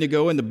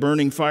Abednego in the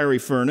burning fiery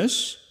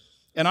furnace.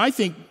 And I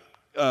think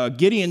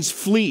Gideon's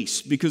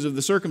fleece, because of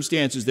the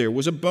circumstances there,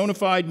 was a bona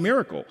fide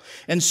miracle.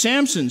 And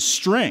Samson's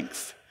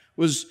strength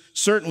was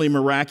certainly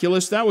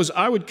miraculous.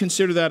 I would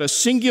consider that a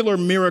singular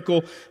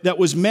miracle that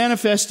was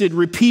manifested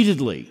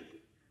repeatedly.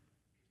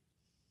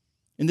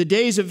 In the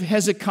days of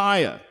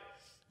Hezekiah,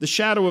 the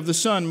shadow of the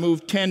sun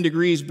moved 10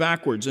 degrees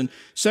backwards. And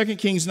 2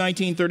 Kings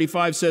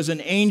 19:35 says,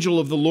 an angel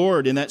of the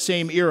Lord in that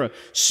same era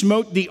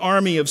smote the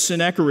army of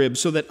Sennacherib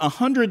so that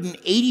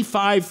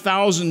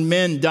 185,000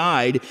 men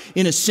died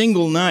in a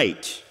single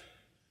night.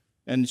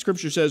 And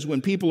Scripture says,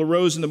 when people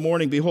arose in the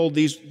morning, behold,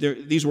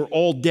 these were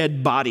all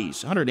dead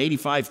bodies,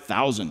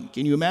 185,000.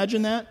 Can you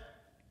imagine that?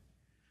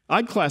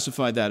 I'd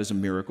classify that as a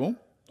miracle.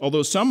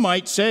 Although some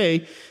might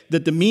say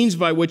that the means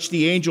by which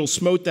the angel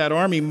smote that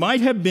army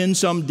might have been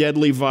some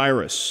deadly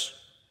virus.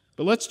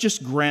 But let's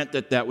just grant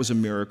that that was a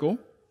miracle.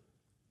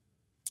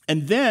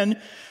 And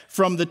then,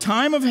 from the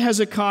time of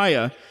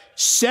Hezekiah,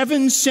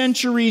 7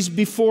 centuries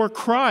before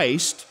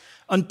Christ,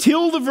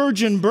 until the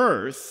virgin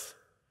birth,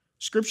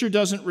 Scripture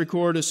doesn't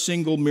record a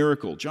single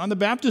miracle. John the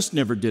Baptist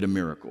never did a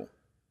miracle.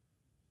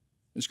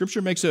 And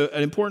Scripture makes an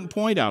important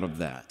point out of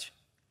that.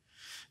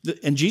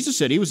 And Jesus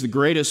said he was the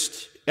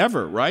greatest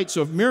ever, right?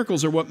 So if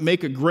miracles are what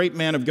make a great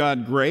man of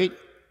God great,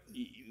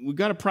 we've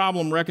got a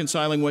problem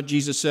reconciling what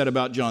Jesus said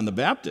about John the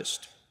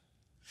Baptist.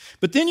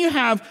 But then you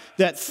have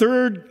that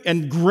third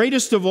and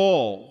greatest of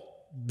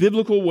all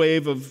biblical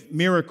wave of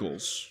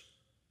miracles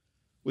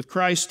with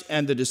Christ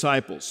and the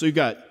disciples. So you've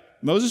got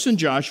Moses and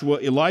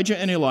Joshua, Elijah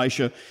and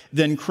Elisha,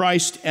 then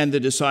Christ and the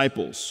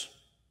disciples.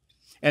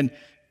 And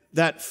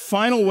that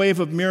final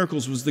wave of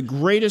miracles was the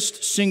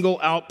greatest single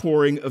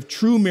outpouring of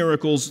true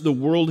miracles the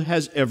world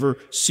has ever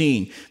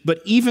seen.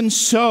 But even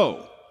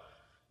so,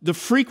 the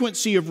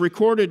frequency of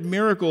recorded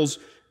miracles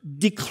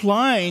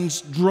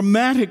declines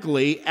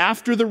dramatically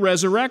after the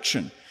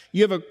resurrection.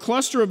 You have a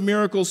cluster of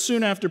miracles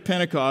soon after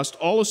Pentecost,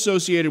 all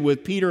associated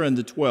with Peter and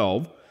the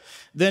 12.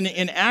 Then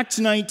in Acts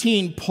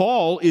 19,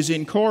 Paul is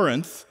in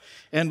Corinth,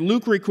 and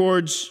Luke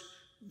records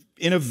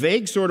in a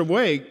vague sort of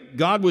way,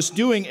 God was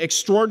doing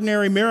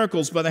extraordinary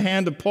miracles by the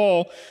hand of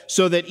Paul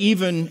so that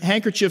even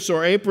handkerchiefs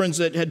or aprons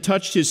that had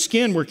touched his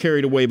skin were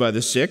carried away by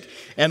the sick,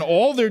 and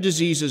all their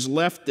diseases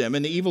left them,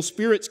 and the evil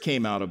spirits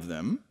came out of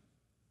them.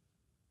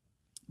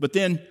 But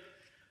then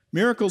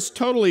miracles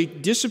totally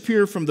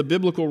disappear from the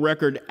biblical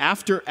record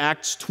after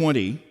Acts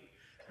 20,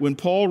 when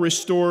Paul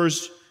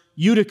restores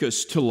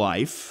Eutychus to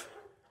life.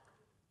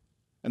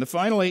 And the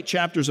final 8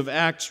 chapters of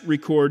Acts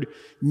record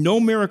no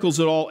miracles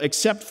at all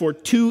except for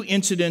 2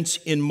 incidents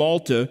in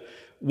Malta,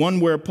 one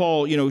where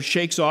Paul,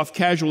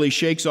 casually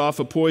shakes off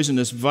a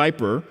poisonous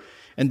viper,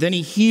 and then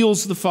he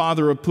heals the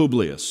father of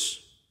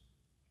Publius.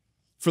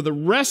 For the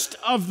rest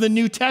of the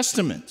New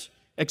Testament,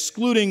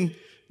 excluding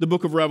the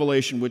book of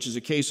Revelation, which is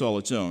a case all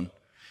its own,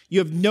 you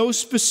have no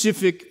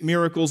specific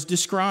miracles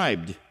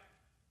described,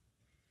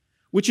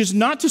 which is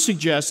not to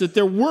suggest that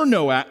there were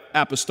no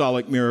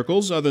apostolic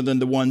miracles other than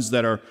the ones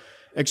that are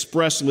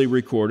expressly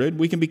recorded.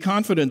 We can be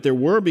confident there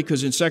were,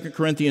 because in 2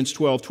 Corinthians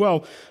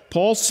 12:12,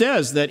 Paul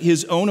says that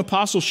his own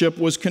apostleship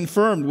was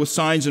confirmed with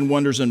signs and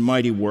wonders and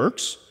mighty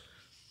works.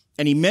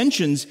 And he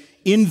mentions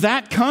in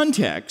that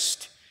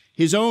context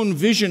his own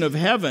vision of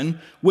heaven,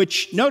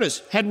 which,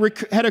 notice,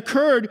 had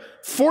occurred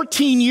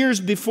 14 years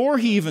before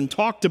he even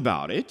talked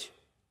about it.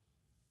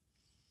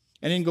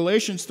 And in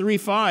Galatians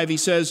 3:5, he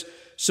says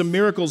some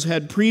miracles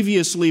had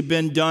previously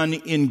been done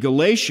in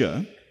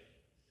Galatia.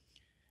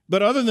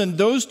 But other than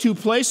those 2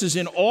 places,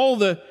 in all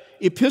the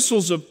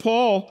epistles of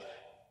Paul,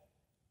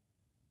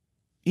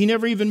 he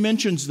never even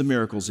mentions the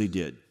miracles he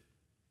did.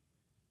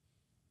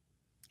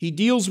 He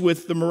deals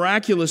with the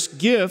miraculous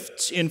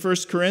gifts in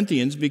 1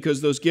 Corinthians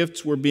because those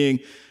gifts were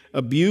being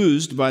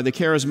abused by the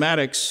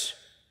charismatics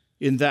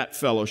in that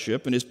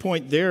fellowship. And his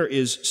point there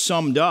is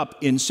summed up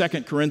in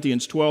 2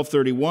 Corinthians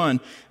 12:31,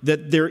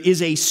 that there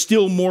is a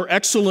still more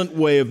excellent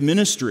way of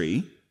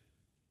ministry.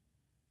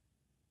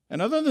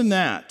 And other than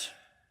that,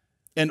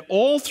 and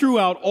all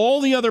throughout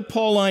all the other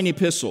Pauline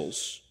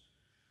epistles,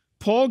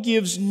 Paul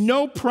gives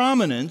no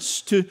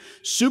prominence to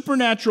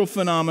supernatural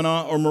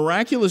phenomena or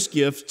miraculous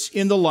gifts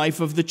in the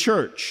life of the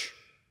church.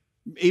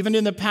 Even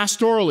in the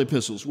pastoral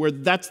epistles, where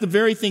that's the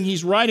very thing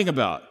he's writing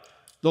about,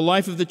 the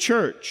life of the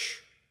church,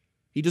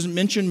 he doesn't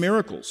mention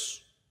miracles.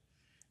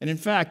 And in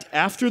fact,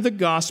 after the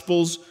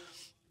Gospels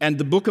and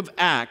the book of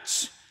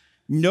Acts,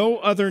 no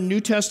other New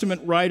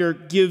Testament writer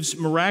gives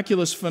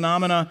miraculous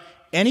phenomena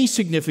any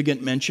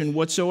significant mention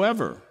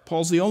whatsoever.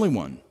 Paul's the only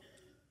one.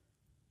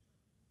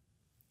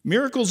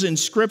 Miracles in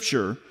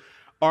Scripture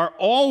are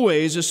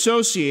always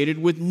associated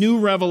with new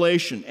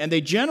revelation, and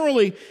they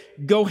generally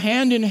go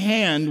hand in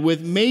hand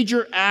with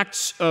major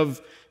acts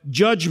of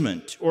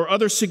judgment or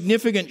other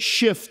significant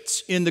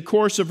shifts in the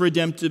course of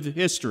redemptive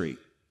history.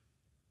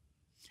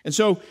 And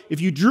so,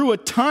 if you drew a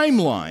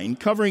timeline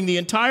covering the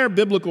entire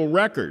biblical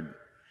record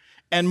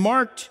and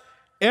marked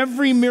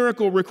every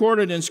miracle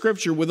recorded in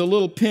Scripture with a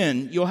little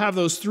pin, you'll have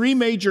those three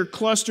major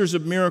clusters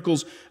of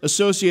miracles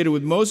associated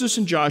with Moses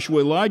and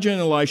Joshua, Elijah and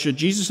Elisha,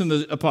 Jesus and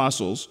the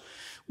apostles,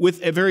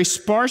 with a very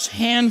sparse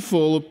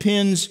handful of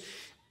pins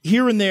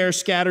here and there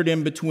scattered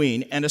in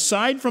between. And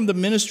aside from the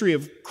ministry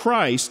of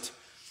Christ,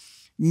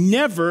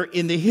 never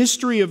in the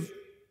history of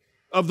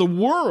the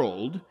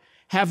world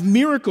have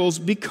miracles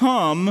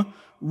become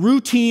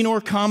routine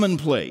or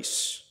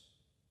commonplace,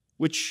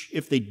 which,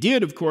 if they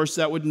did, of course,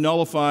 that would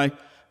nullify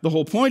the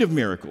whole point of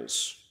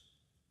miracles.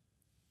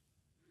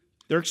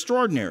 They're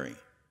extraordinary.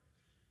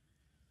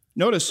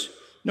 Notice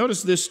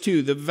this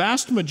too. The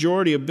vast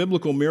majority of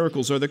biblical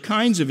miracles are the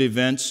kinds of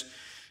events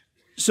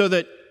so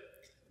that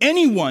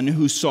anyone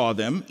who saw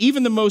them,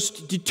 even the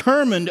most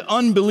determined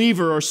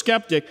unbeliever or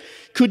skeptic,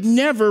 could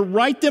never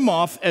write them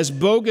off as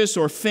bogus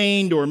or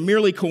feigned or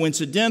merely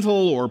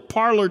coincidental or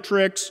parlor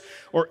tricks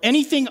or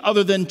anything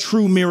other than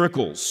true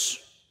miracles.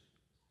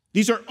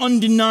 These are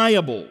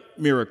undeniable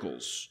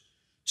miracles.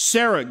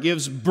 Sarah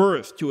gives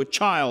birth to a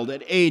child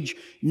at age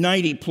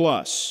 90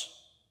 plus.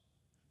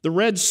 The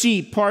Red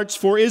Sea parts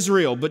for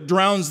Israel but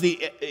drowns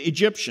the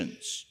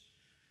Egyptians.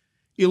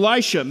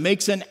 Elisha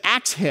makes an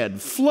axe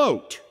head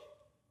float.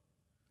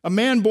 A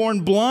man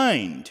born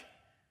blind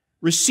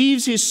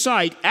receives his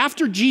sight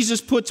after Jesus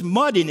puts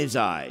mud in his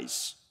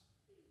eyes.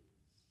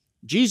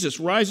 Jesus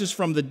rises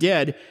from the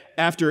dead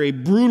after a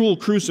brutal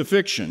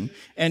crucifixion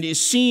and is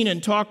seen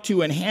and talked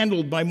to and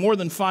handled by more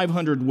than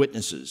 500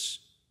 witnesses.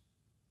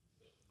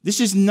 This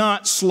is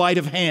not sleight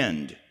of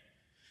hand.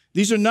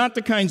 These are not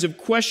the kinds of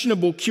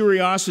questionable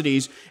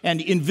curiosities and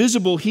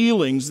invisible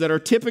healings that are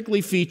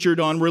typically featured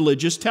on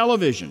religious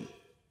television.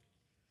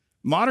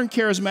 Modern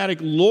charismatic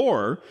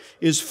lore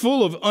is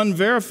full of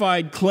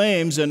unverified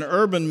claims and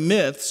urban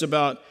myths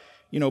about,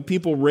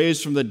 people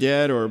raised from the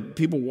dead or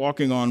people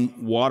walking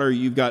on water.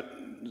 You've got,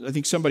 I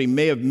think somebody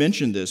may have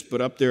mentioned this,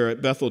 but up there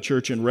at Bethel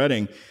Church in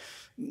Reading,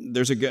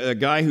 there's a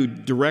guy who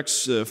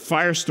directs the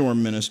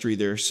Firestorm ministry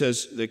there,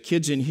 says the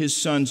kids in his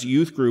son's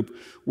youth group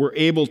were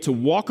able to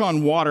walk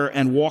on water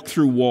and walk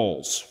through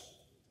walls.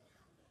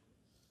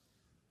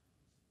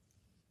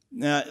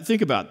 Now,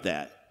 think about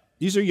that.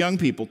 These are young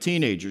people,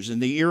 teenagers, in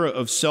the era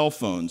of cell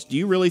phones. Do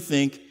you really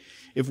think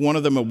if one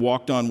of them had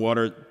walked on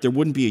water, there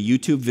wouldn't be a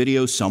YouTube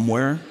video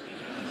somewhere?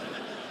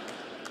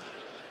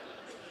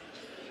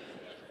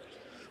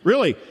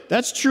 Really,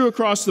 that's true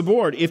across the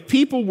board. If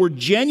people were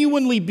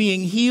genuinely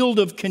being healed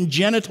of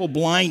congenital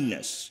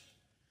blindness,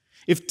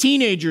 if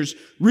teenagers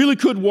really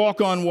could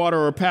walk on water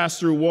or pass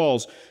through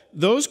walls,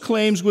 those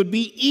claims would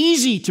be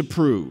easy to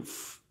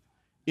prove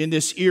in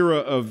this era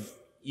of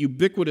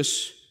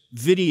ubiquitous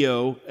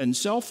video and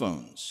cell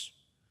phones.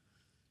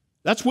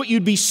 That's what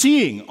you'd be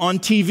seeing on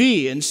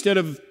TV instead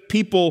of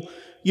people,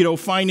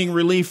 finding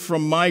relief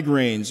from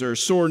migraines or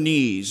sore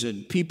knees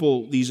and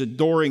people, these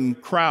adoring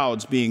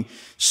crowds being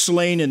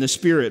slain in the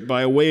spirit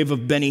by a wave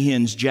of Benny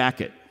Hinn's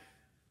jacket.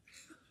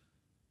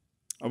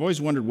 I've always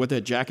wondered what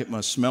that jacket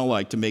must smell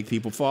like to make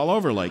people fall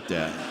over like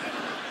that.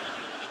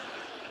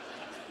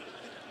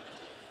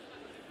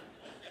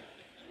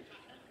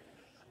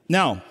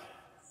 Now,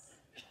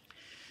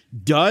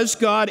 does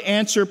God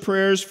answer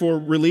prayers for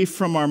relief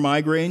from our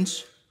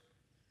migraines?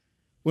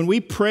 When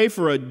we pray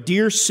for a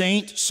dear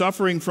saint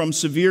suffering from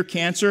severe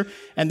cancer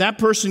and that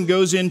person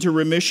goes into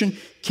remission,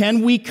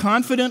 can we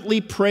confidently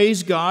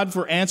praise God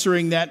for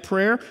answering that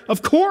prayer?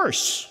 Of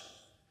course.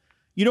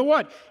 You know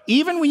what?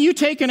 Even when you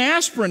take an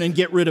aspirin and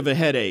get rid of a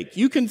headache,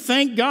 you can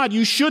thank God,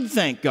 you should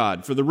thank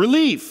God for the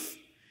relief.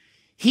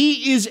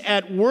 He is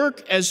at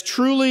work as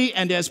truly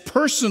and as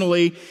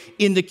personally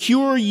in the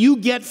cure you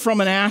get from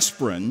an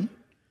aspirin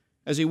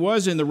as he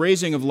was in the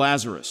raising of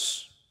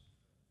Lazarus.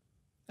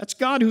 That's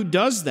God who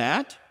does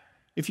that.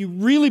 If you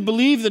really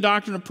believe the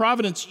doctrine of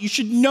providence, you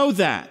should know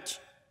that.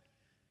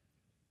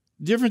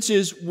 The difference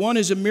is one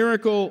is a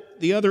miracle,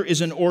 the other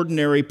is an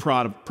ordinary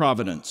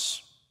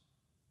providence.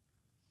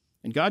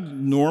 And God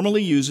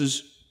normally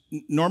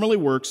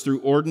works through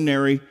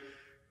ordinary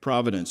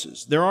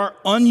providences. There are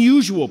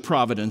unusual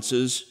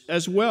providences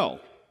as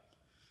well.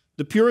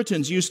 The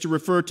Puritans used to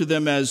refer to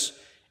them as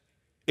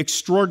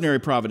extraordinary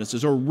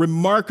providences or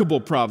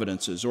remarkable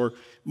providences, or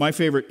my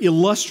favorite,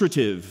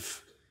 illustrative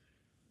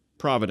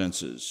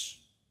providences.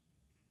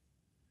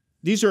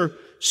 These are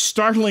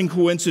startling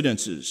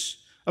coincidences,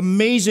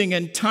 amazing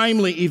and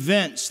timely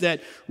events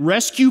that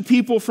rescue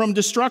people from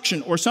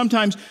destruction or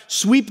sometimes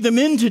sweep them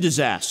into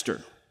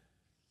disaster.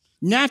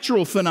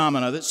 Natural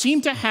phenomena that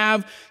seem to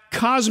have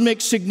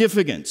cosmic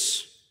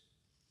significance.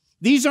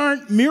 These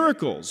aren't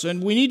miracles,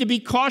 and we need to be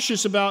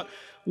cautious about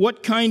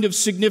what kind of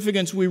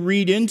significance we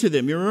read into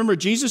them. You remember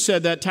Jesus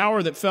said that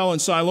tower that fell in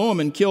Siloam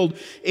and killed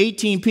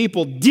 18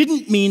 people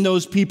didn't mean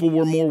those people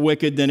were more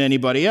wicked than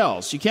anybody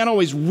else. You can't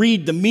always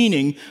read the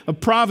meaning of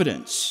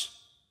providence.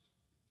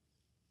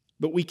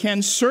 But we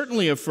can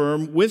certainly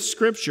affirm with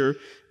Scripture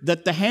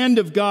that the hand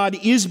of God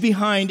is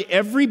behind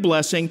every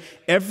blessing,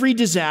 every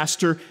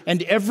disaster,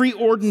 and every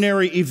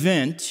ordinary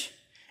event,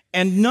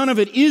 and none of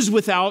it is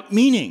without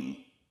meaning.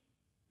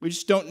 We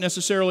just don't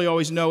necessarily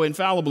always know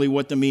infallibly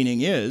what the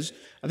meaning is.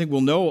 I think we'll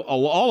know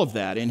all of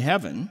that in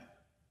heaven,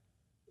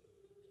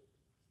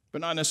 but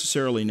not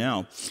necessarily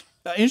now.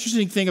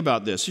 Interesting thing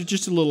about this,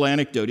 just a little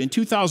anecdote. In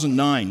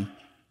 2009,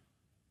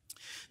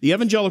 the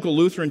Evangelical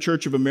Lutheran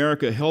Church of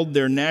America held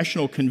their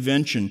national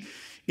convention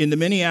in the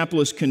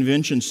Minneapolis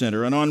Convention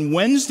Center, and on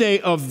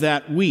Wednesday of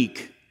that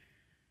week,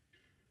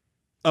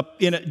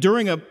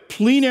 during a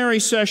plenary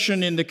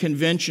session in the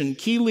convention,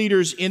 key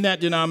leaders in that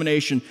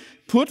denomination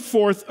put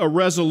forth a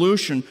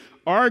resolution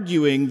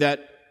arguing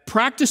that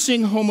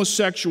practicing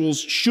homosexuals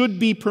should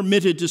be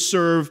permitted to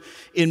serve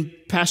in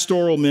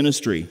pastoral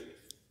ministry.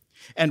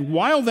 And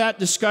while that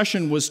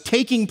discussion was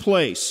taking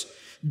place,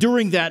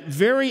 during that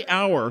very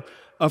hour,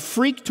 a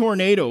freak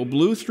tornado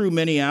blew through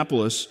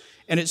Minneapolis,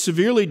 and it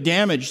severely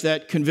damaged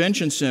that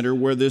convention center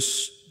where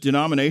this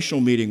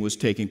denominational meeting was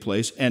taking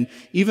place. And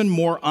even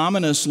more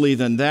ominously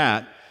than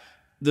that,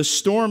 the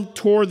storm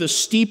tore the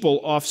steeple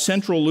off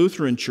Central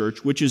Lutheran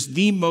Church, which is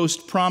the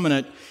most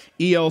prominent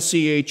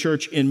ELCA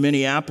church in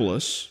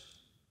Minneapolis.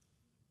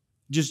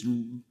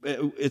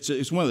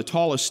 It's one of the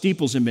tallest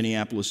steeples in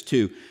Minneapolis,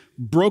 too.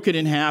 Broke it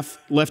in half,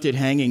 left it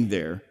hanging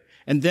there.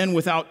 And then,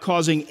 without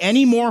causing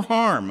any more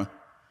harm,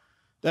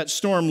 that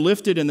storm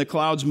lifted and the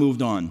clouds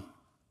moved on.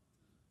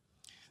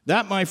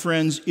 That, my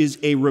friends, is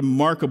a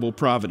remarkable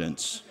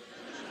providence.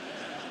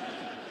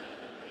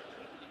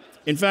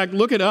 In fact,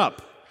 look it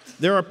up.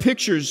 There are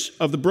pictures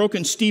of the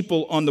broken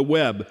steeple on the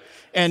web.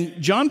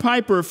 And John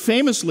Piper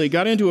famously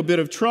got into a bit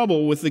of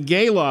trouble with the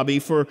gay lobby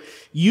for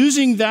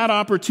using that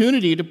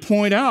opportunity to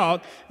point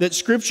out that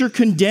Scripture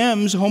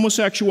condemns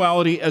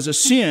homosexuality as a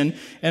sin.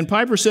 And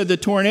Piper said the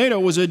tornado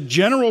was a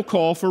general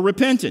call for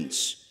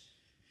repentance.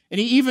 And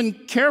he even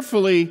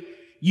carefully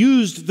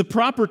used the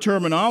proper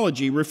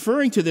terminology,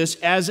 referring to this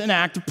as an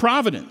act of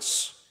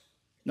providence,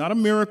 not a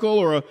miracle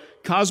or a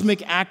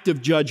cosmic act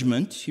of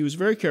judgment. He was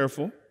very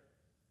careful.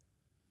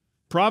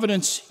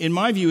 Providence, in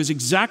my view, is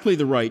exactly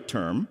the right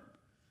term,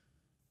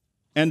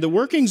 and the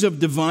workings of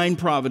divine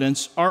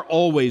providence are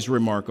always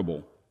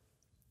remarkable.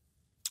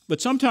 But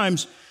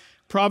sometimes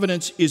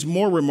providence is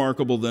more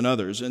remarkable than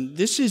others, and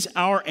this is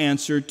our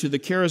answer to the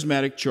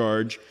charismatic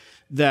charge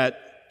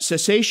that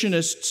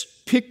cessationists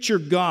picture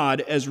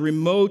God as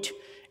remote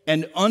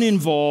and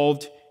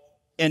uninvolved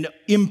and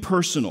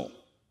impersonal.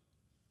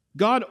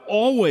 God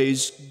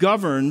always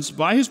governs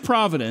by His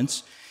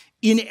providence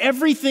in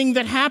everything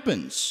that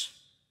happens.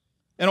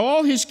 And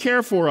all His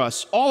care for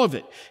us, all of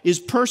it, is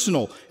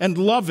personal and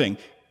loving,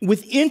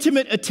 with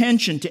intimate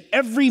attention to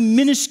every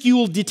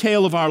minuscule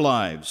detail of our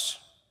lives.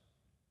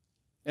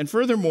 And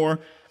furthermore,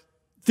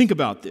 think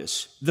about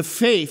this. The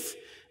faith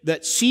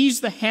that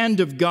sees the hand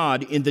of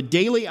God in the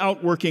daily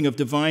outworking of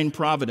divine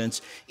providence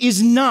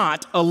is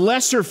not a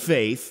lesser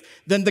faith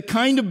than the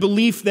kind of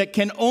belief that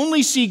can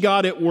only see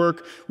God at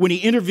work when He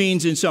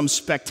intervenes in some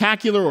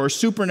spectacular or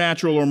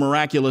supernatural or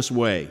miraculous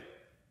way.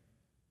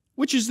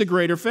 Which is the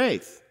greater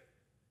faith?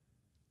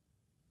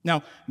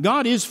 Now,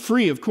 God is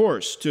free, of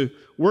course, to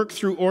work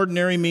through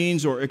ordinary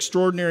means or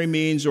extraordinary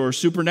means or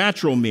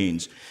supernatural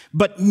means,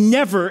 but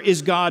never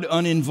is God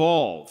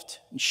uninvolved.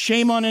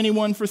 Shame on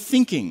anyone for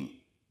thinking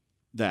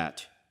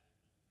that.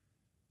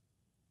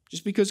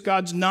 Just because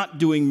God's not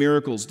doing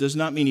miracles does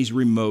not mean He's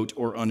remote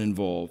or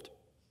uninvolved.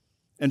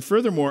 And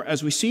furthermore,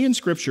 as we see in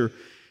Scripture,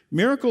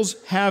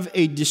 miracles have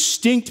a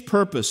distinct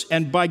purpose,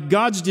 and by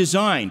God's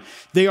design,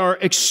 they are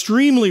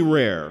extremely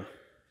rare.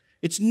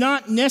 It's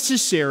not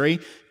necessary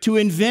to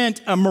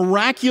invent a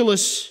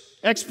miraculous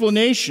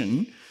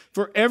explanation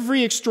for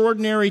every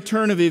extraordinary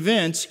turn of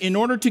events in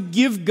order to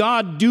give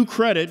God due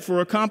credit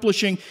for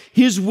accomplishing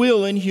His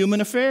will in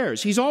human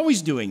affairs. He's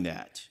always doing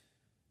that.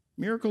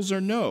 Miracles are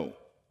no.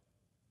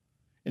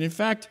 And in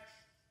fact,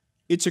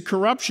 it's a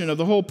corruption of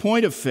the whole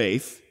point of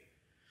faith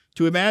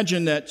to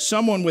imagine that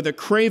someone with a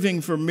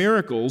craving for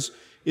miracles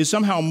is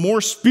somehow more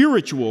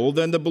spiritual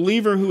than the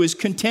believer who is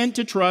content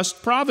to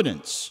trust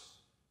providence.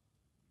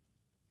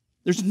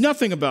 There's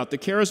nothing about the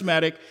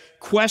charismatic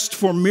quest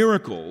for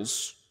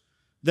miracles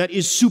that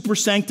is super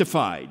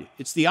sanctified.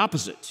 It's the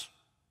opposite.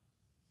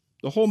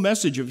 The whole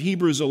message of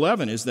Hebrews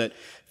 11 is that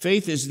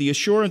faith is the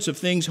assurance of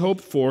things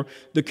hoped for,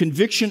 the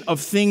conviction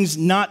of things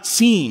not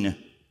seen.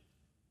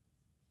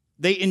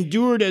 They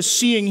endured as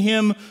seeing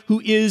Him who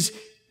is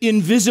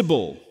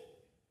invisible.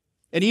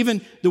 And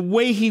even the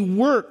way He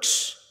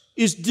works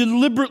is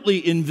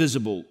deliberately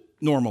invisible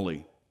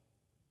normally.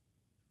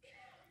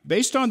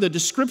 Based on the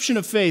description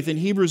of faith in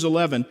Hebrews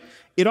 11,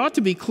 it ought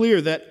to be clear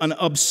that an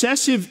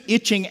obsessive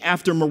itching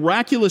after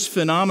miraculous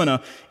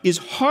phenomena is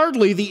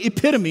hardly the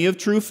epitome of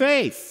true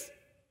faith.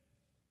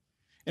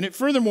 And it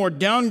furthermore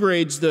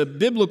downgrades the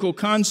biblical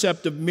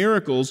concept of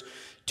miracles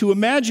to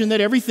imagine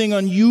that everything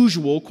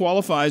unusual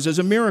qualifies as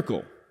a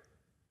miracle.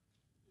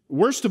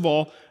 Worst of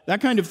all, that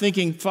kind of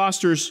thinking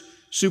fosters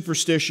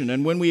superstition.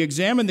 And when we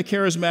examine the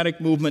charismatic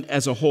movement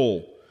as a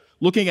whole,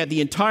 looking at the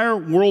entire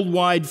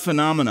worldwide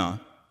phenomena,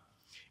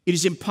 it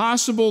is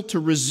impossible to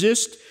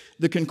resist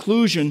the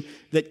conclusion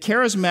that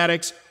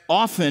charismatics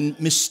often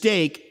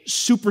mistake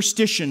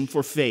superstition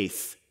for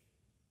faith.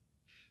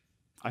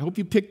 I hope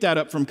you picked that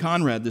up from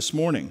Conrad this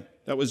morning.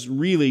 That was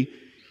really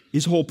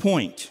his whole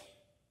point.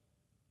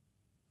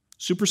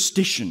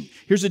 Superstition.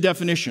 Here's a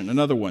definition,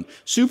 another one.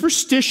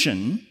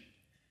 Superstition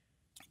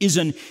is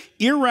an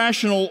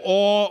irrational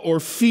awe or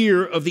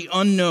fear of the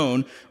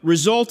unknown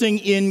resulting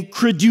in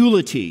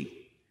credulity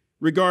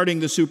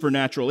regarding the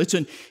supernatural. It's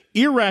an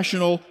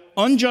irrational,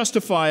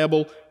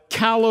 unjustifiable,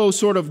 callow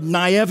sort of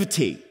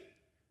naivety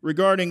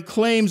regarding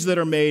claims that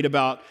are made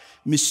about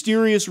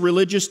mysterious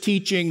religious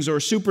teachings or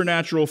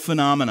supernatural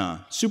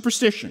phenomena.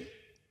 Superstition.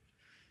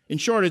 In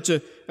short, it's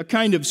a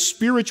kind of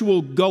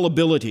spiritual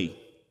gullibility,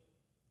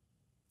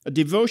 a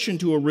devotion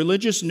to a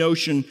religious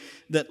notion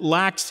that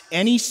lacks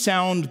any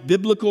sound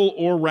biblical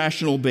or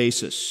rational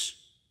basis.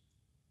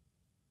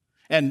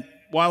 And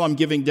while I'm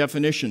giving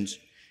definitions,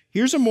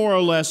 here's a more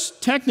or less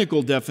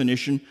technical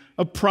definition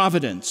of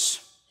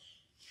providence.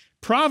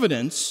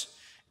 Providence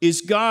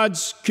is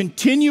God's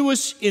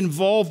continuous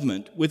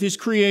involvement with His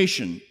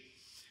creation,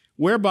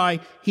 whereby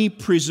He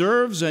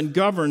preserves and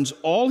governs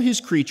all His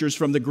creatures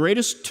from the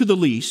greatest to the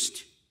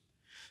least,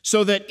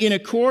 so that in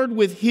accord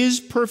with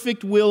His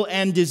perfect will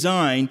and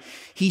design,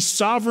 He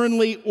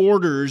sovereignly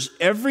orders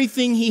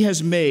everything He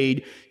has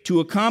made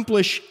to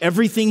accomplish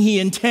everything He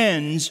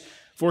intends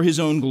for His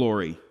own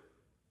glory.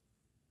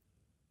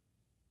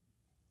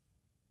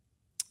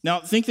 Now,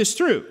 think this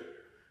through.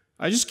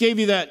 I just gave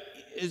you that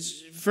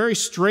very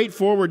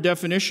straightforward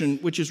definition,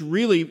 which is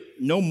really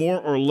no more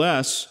or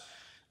less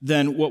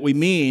than what we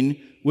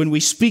mean when we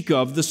speak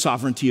of the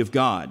sovereignty of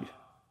God.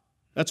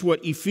 That's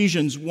what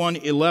Ephesians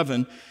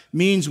 1:11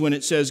 means when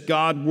it says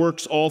God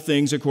works all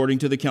things according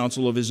to the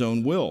counsel of His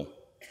own will.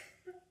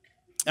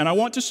 And I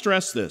want to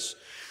stress this.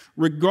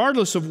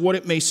 Regardless of what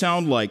it may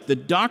sound like, the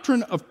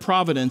doctrine of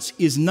providence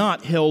is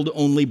not held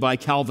only by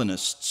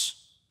Calvinists.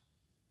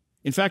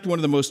 In fact, one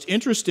of the most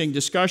interesting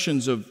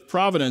discussions of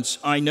providence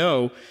I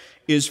know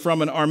is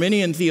from an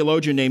Arminian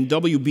theologian named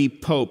W.B.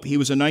 Pope. He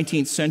was a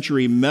 19th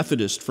century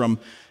Methodist from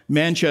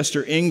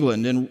Manchester,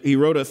 England, and he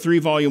wrote a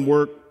 3-volume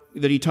work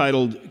that he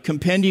titled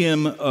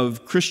Compendium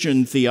of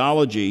Christian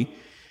Theology,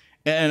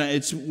 and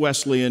it's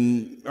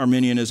Wesleyan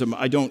Arminianism.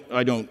 I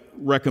don't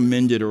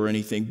recommend it or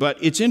anything, but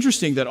it's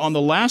interesting that on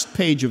the last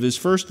page of his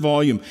first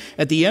volume,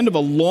 at the end of a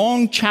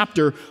long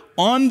chapter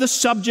on the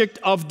subject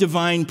of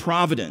divine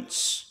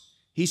providence,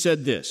 he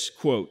said this,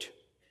 quote,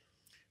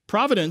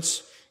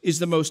 "Providence is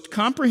the most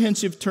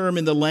comprehensive term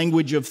in the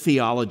language of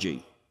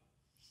theology.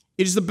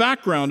 It is the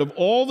background of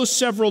all the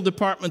several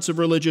departments of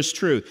religious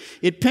truth.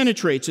 It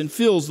penetrates and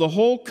fills the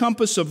whole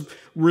compass of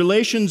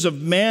relations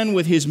of man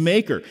with his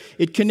Maker.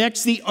 It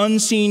connects the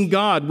unseen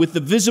God with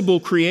the visible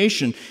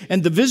creation,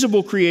 and the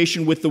visible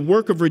creation with the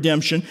work of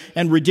redemption,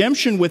 and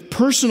redemption with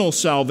personal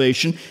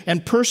salvation,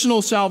 and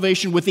personal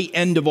salvation with the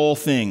end of all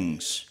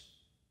things."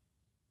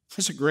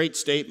 That's a great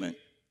statement.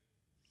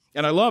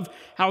 And I love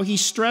how he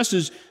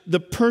stresses the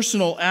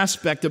personal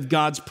aspect of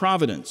God's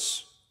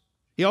providence.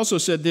 He also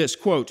said this,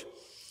 quote,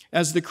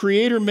 "As the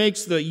Creator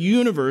makes the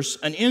universe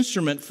an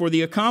instrument for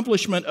the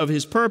accomplishment of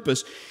His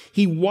purpose,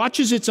 He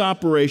watches its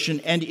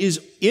operation and is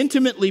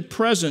intimately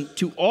present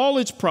to all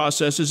its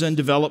processes and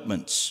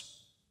developments."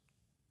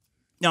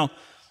 Now,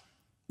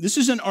 this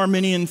is an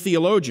Arminian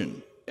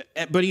theologian,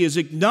 but he is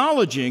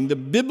acknowledging the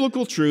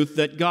biblical truth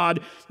that God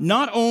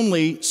not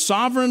only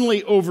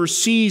sovereignly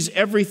oversees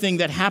everything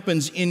that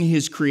happens in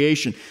His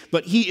creation,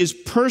 but He is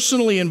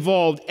personally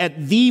involved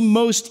at the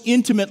most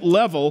intimate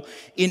level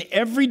in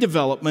every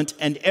development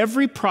and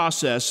every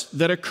process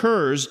that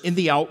occurs in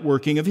the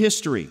outworking of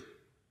history.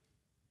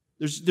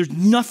 There's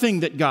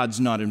nothing that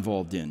God's not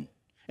involved in,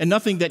 and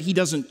nothing that He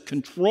doesn't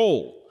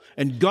control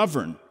and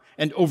govern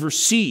and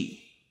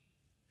oversee.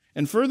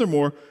 And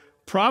furthermore,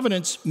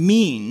 providence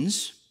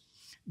means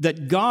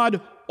that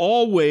God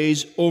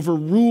always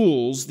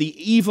overrules the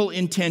evil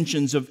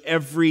intentions of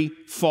every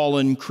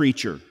fallen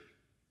creature.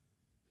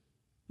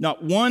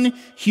 Not one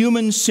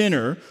human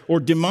sinner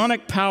or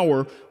demonic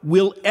power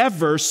will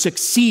ever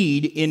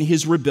succeed in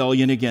his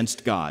rebellion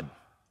against God.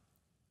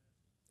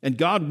 And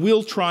God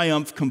will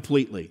triumph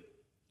completely,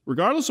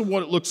 regardless of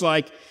what it looks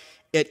like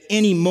at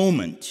any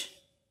moment.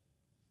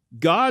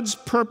 God's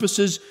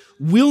purposes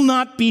will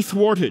not be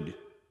thwarted.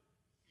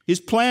 His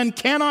plan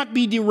cannot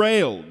be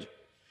derailed,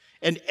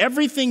 and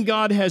everything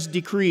God has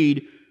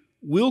decreed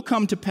will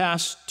come to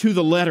pass to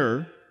the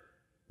letter,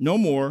 no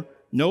more,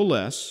 no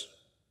less.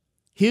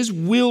 His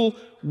will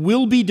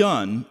be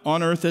done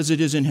on earth as it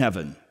is in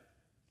heaven.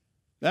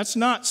 That's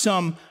not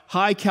some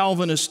high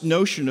Calvinist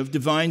notion of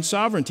divine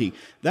sovereignty.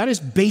 That is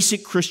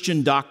basic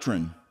Christian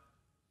doctrine.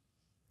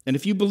 And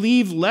if you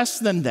believe less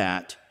than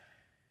that,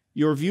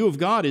 your view of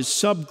God is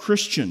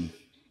sub-Christian.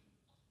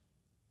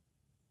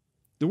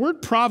 The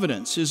word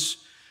providence is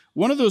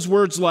one of those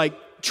words like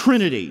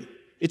Trinity.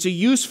 It's a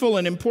useful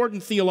and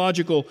important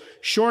theological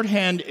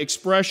shorthand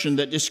expression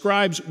that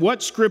describes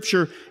what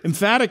Scripture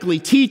emphatically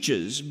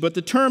teaches, but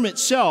the term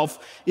itself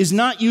is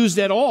not used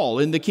at all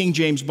in the King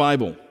James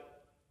Bible.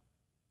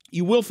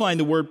 You will find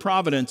the word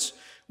providence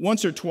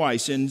once or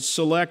twice in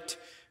select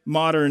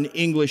modern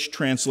English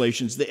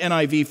translations. The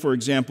NIV, for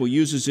example,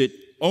 uses it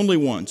only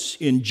once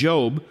in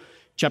Job,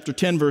 chapter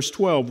 10, verse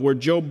 12, where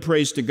Job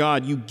prays to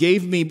God, "You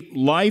gave me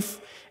life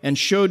and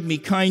showed me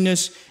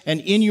kindness, and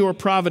in your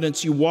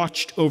providence you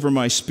watched over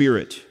my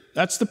spirit."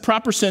 That's the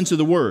proper sense of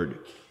the word.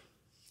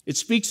 It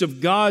speaks of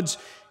God's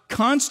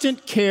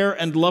constant care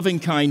and loving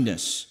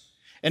kindness.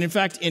 And in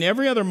fact, in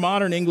every other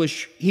modern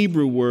English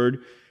Hebrew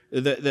word,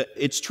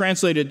 it's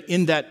translated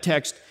in that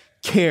text,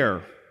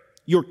 care.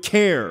 Your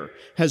care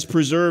has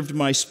preserved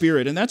my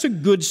spirit. And that's a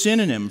good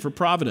synonym for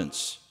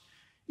providence.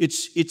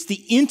 It's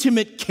the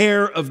intimate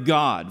care of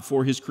God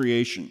for his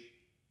creation.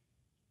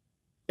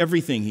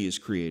 Everything he has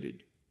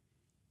created.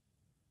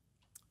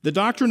 The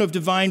doctrine of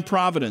divine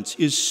providence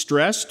is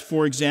stressed,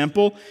 for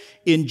example,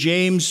 in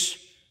James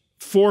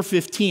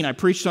 4:15. I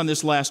preached on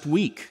this last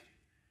week,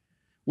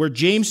 where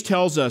James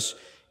tells us,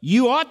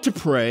 you ought to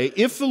pray,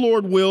 if the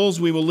Lord wills,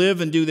 we will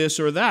live and do this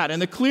or that.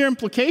 And the clear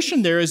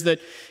implication there is that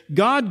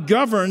God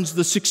governs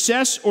the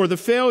success or the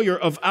failure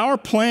of our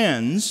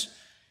plans,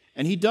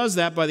 and he does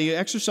that by the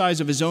exercise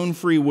of his own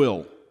free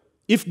will.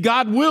 If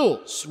God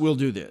wills, we'll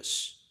do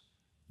this.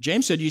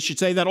 James said you should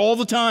say that all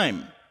the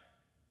time.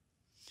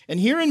 And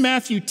here in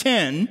Matthew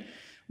 10,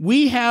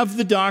 we have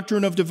the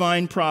doctrine of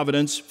divine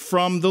providence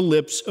from the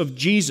lips of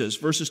Jesus.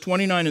 Verses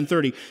 29 and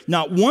 30.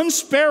 Not one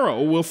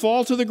sparrow will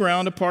fall to the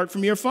ground apart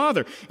from your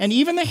Father, and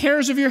even the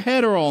hairs of your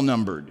head are all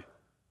numbered.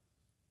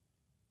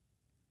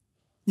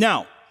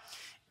 Now,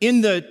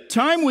 in the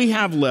time we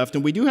have left,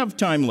 and we do have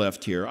time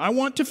left here, I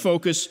want to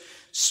focus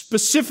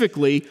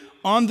specifically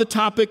on the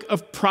topic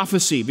of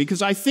prophecy,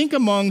 because I think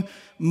among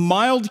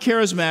mild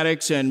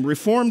charismatics and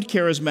reformed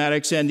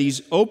charismatics and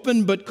these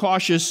open but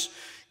cautious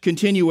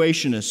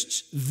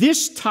continuationists,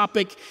 this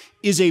topic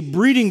is a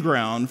breeding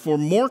ground for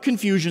more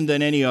confusion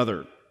than any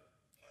other.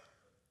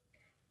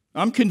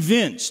 I'm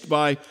convinced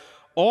by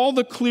all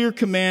the clear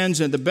commands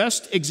and the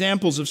best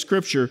examples of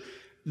Scripture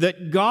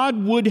that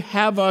God would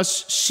have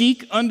us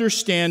seek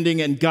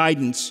understanding and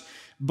guidance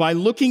by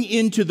looking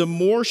into the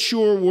more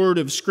sure word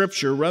of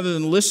Scripture rather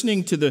than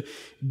listening to the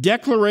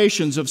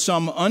declarations of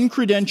some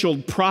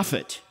uncredentialed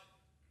prophet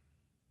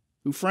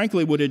who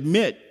frankly would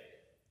admit,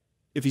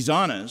 if he's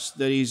honest,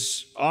 that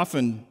he's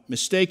often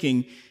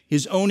mistaking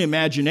his own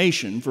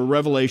imagination for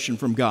revelation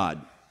from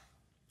God.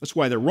 That's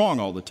why they're wrong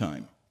all the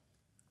time.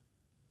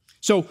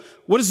 So,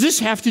 what does this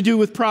have to do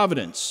with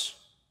providence?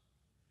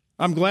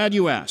 I'm glad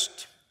you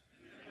asked.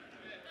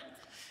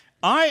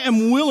 I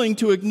am willing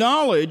to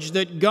acknowledge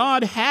that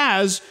God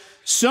has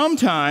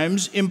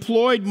sometimes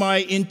employed my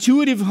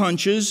intuitive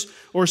hunches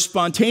or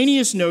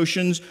spontaneous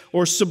notions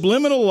or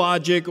subliminal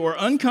logic or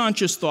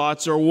unconscious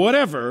thoughts or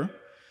whatever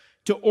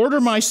to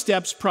order my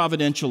steps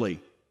providentially.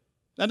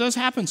 That does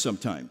happen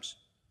sometimes.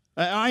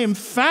 I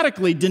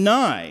emphatically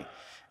deny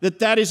that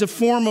that is a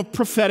form of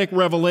prophetic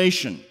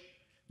revelation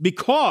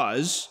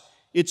because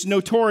it's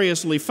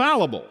notoriously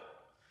fallible.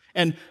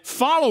 And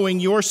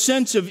following your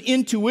sense of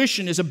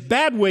intuition is a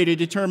bad way to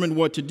determine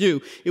what to do.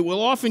 It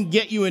will often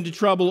get you into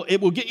trouble. It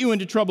will get you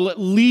into trouble at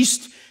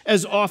least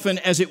as often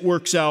as it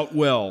works out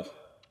well.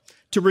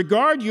 To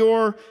regard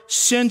your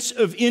sense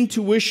of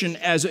intuition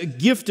as a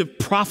gift of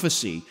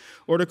prophecy,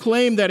 or to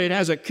claim that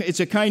it's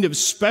a kind of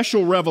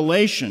special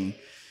revelation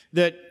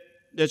that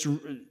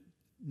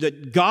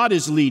God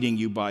is leading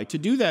you by, to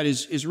do that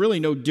is really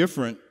no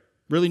different,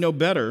 really no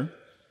better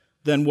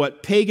than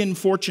what pagan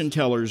fortune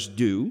tellers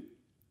do,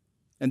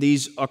 and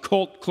these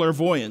occult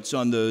clairvoyants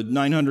on the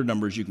 900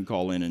 numbers you can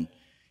call in and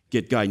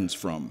get guidance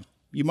from.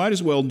 You might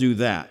as well do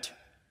that.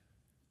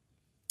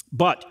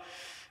 But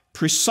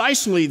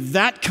precisely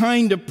that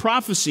kind of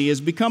prophecy has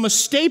become a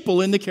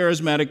staple in the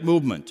charismatic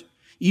movement,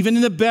 even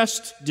in the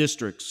best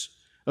districts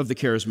of the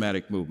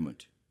charismatic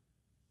movement.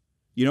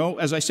 You know,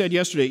 as I said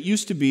yesterday, it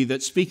used to be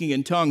that speaking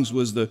in tongues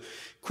was the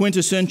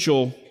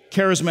quintessential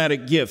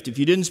charismatic gift. If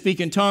you didn't speak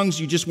in tongues,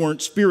 you just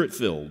weren't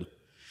spirit-filled.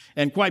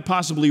 And quite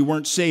possibly you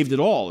weren't saved at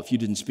all if you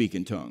didn't speak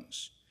in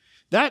tongues.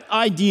 That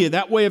idea,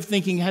 that way of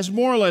thinking has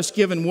more or less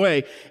given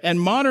way, and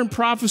modern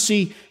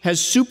prophecy has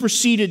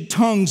superseded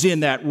tongues in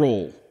that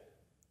role,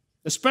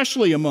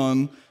 especially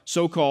among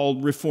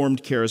so-called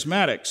Reformed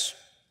charismatics.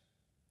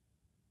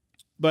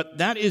 But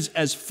that is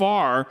as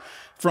far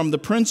from the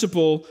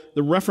principle,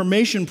 the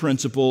Reformation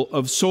principle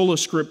of sola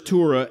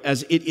scriptura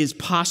as it is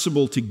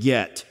possible to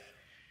get.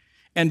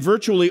 And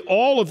virtually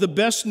all of the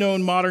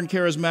best-known modern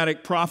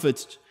charismatic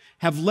prophets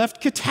have left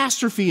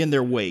catastrophe in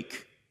their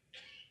wake.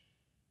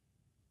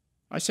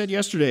 I said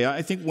yesterday,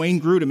 I think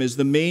Wayne Grudem is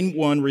the main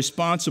one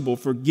responsible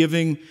for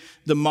giving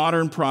the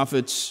modern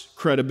prophets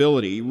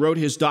credibility. He wrote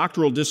his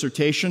doctoral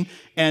dissertation,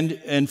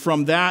 and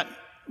from that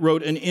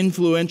wrote an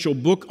influential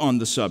book on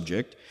the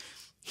subject.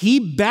 He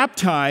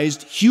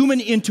baptized human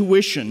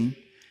intuition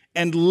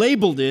and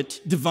labeled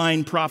it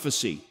divine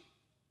prophecy.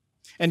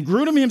 And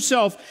Grudem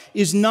himself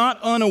is not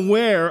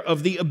unaware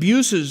of the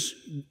abuses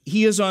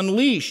he has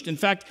unleashed. In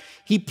fact,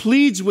 he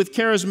pleads with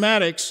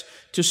charismatics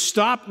to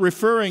stop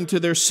referring to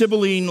their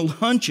Sibylline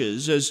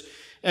hunches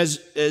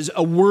as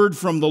a word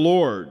from the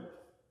Lord.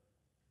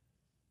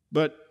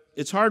 But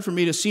it's hard for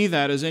me to see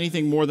that as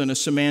anything more than a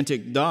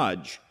semantic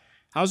dodge.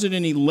 How's it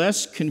any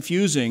less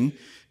confusing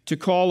to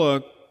call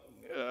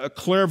a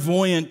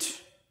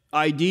clairvoyant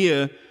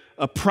idea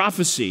a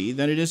prophecy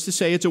than it is to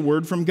say it's a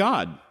word from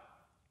God?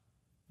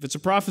 If it's a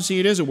prophecy,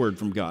 it is a word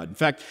from God. In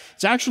fact,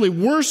 it's actually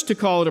worse to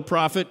call it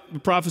a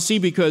prophecy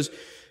because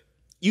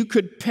you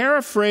could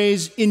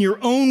paraphrase in your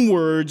own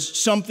words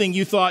something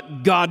you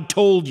thought God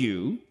told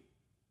you.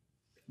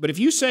 But if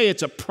you say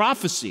it's a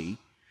prophecy,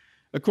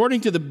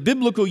 according to the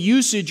biblical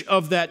usage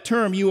of that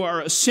term, you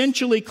are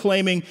essentially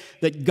claiming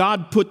that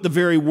God put the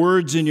very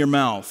words in your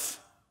mouth.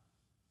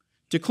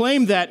 To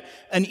claim that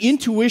an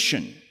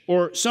intuition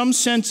or some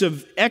sense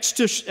of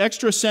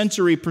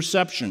extrasensory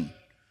perception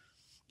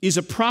is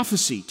a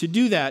prophecy, to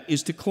do that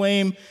is to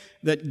claim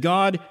that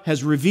God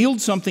has revealed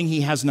something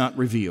he has not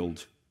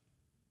revealed.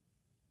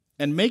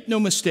 And make no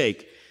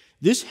mistake,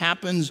 this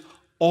happens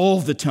all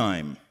the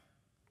time.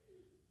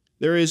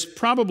 There is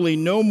probably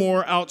no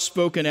more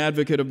outspoken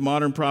advocate of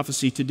modern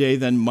prophecy today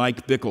than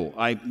Mike Bickle.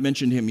 I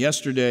mentioned him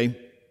yesterday.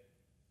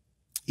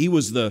 He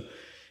was the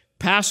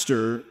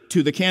pastor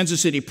to the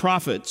Kansas City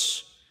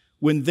Prophets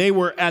when they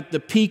were at the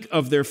peak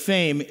of their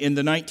fame in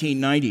the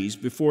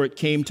 1990s, before it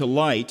came to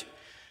light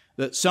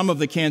that some of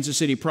the Kansas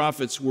City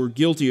Prophets were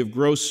guilty of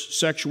gross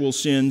sexual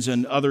sins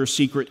and other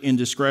secret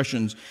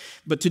indiscretions.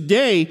 But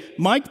today,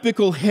 Mike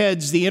Bickle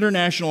heads the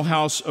International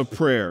House of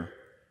Prayer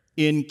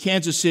in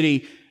Kansas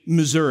City,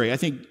 Missouri. I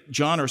think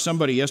John or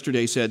somebody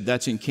yesterday said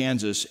that's in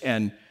Kansas,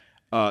 and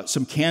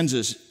some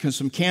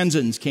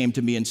Kansans came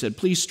to me and said,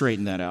 please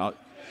straighten that out.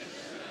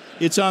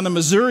 It's on the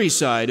Missouri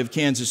side of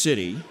Kansas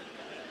City.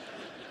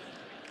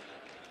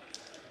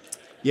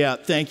 Yeah,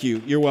 thank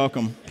you. You're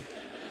welcome.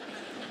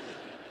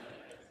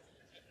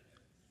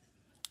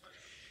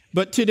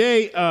 But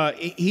today,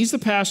 he's the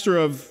pastor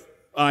of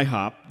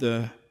IHOP,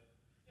 the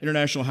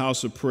International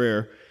House of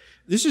Prayer.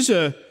 This is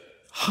a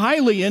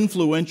highly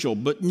influential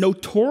but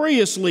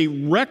notoriously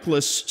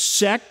reckless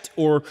sect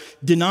or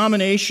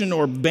denomination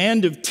or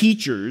band of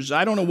teachers.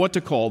 I don't know what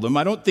to call them.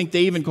 I don't think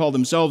they even call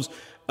themselves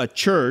a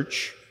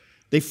church.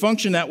 They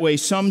function that way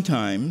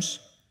sometimes.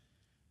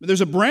 But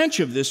there's a branch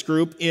of this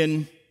group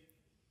in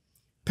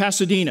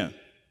Pasadena.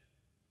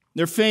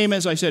 Their fame,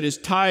 as I said, is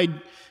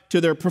tied to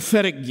their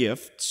prophetic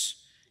gifts.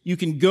 You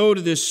can go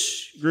to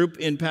this group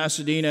in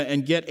Pasadena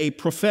and get a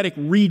prophetic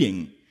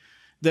reading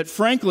that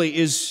frankly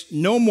is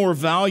no more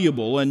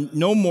valuable and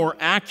no more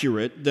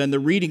accurate than the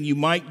reading you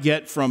might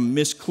get from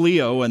Miss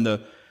Cleo and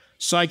the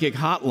psychic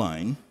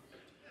hotline.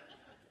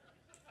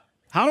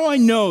 How do I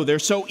know they're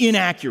so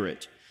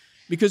inaccurate?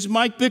 Because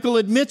Mike Bickle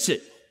admits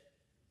it.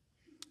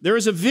 There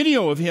is a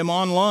video of him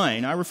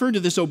online. I referred to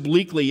this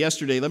obliquely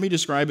yesterday. Let me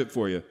describe it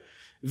for you.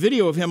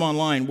 Video of him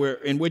online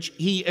in which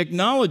he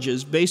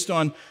acknowledges, based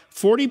on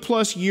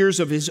 40-plus years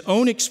of his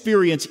own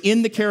experience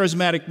in the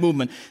charismatic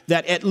movement,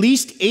 that at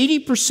least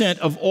 80%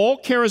 of all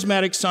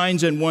charismatic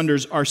signs and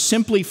wonders are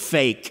simply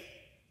fake.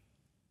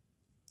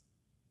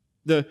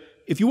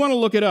 If you want to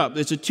look it up,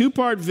 it's a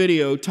two-part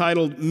video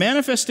titled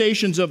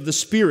Manifestations of the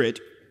Spirit,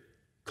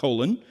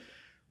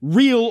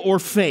 Real or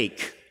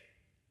Fake.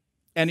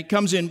 And it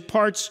comes in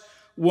parts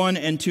 1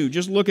 and 2.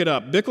 Just look it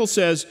up. Bickle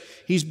says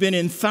he's been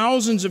in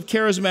thousands of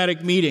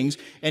charismatic meetings,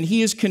 and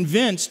he is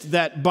convinced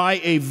that by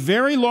a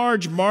very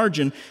large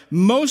margin,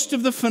 most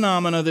of the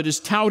phenomena that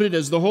is touted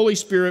as the Holy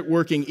Spirit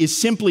working is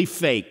simply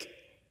fake.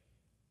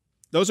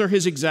 Those are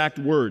his exact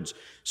words.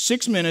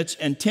 6 minutes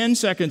and 10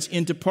 seconds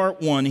into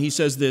part 1, he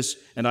says this,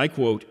 and I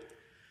quote,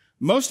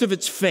 "Most of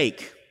it's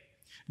fake.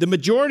 The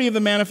majority of the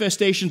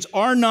manifestations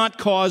are not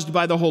caused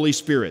by the Holy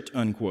Spirit,"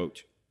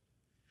 unquote.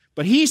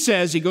 But he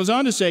says, he goes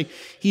on to say,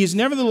 he is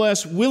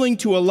nevertheless willing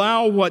to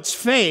allow what's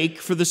fake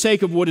for the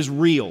sake of what is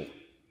real.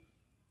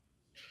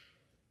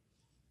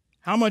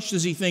 How much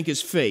does he think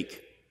is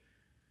fake?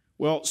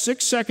 Well,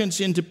 6 seconds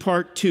into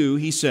part 2,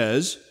 he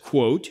says,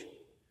 quote,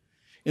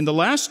 "In the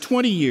last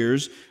 20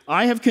 years,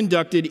 I have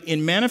conducted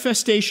in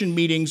manifestation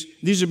meetings,"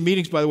 these are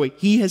meetings, by the way,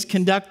 he has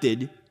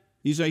conducted.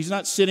 He's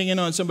not sitting in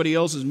on somebody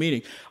else's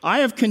meeting.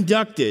 "I have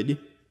conducted,"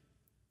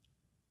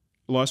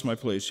 lost my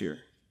place here.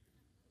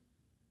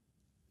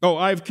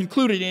 I've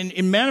concluded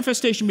in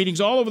manifestation meetings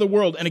all over the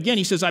world, and again,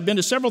 he says, I've been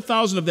to several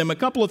thousand of them, a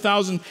couple of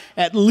thousand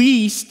at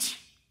least.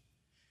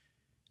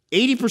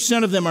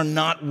 80% of them are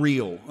not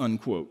real,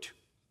 unquote.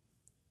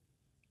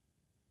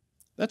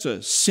 That's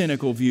a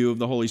cynical view of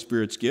the Holy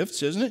Spirit's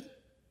gifts, isn't it?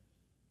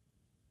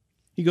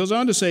 He goes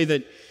on to say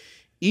that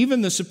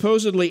even the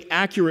supposedly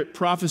accurate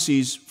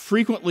prophecies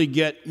frequently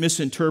get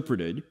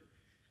misinterpreted.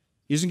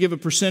 He doesn't give a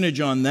percentage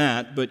on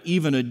that, but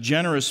even a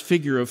generous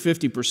figure of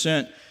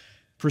 50%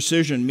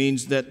 precision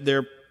means that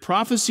they're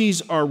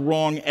prophecies are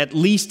wrong at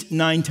least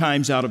 9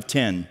 times out of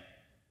 10.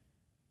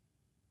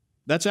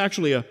 That's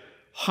actually a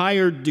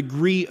higher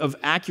degree of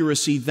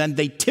accuracy than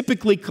they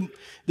typically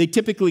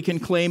can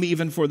claim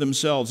even for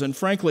themselves. And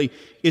frankly,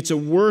 it's a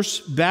worse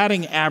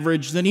batting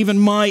average than even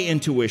my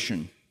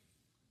intuition.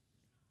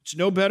 It's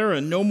no better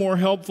and no more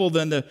helpful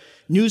than the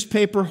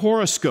newspaper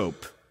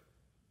horoscope.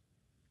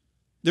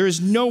 There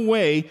is no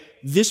way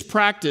this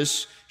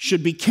practice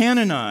should be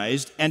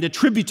canonized and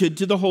attributed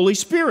to the Holy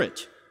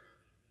Spirit.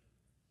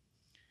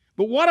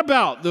 But what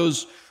about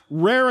those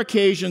rare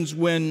occasions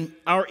when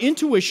our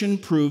intuition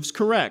proves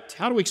correct?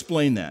 How do we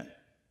explain that?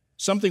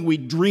 Something we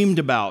dreamed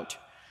about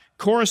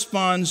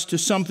corresponds to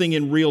something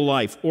in real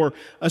life, or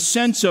a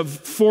sense of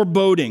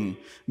foreboding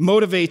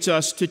motivates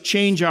us to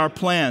change our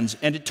plans,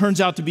 and it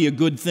turns out to be a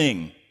good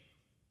thing.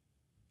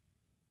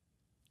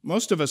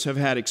 Most of us have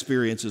had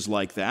experiences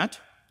like that.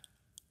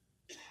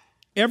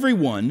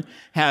 Everyone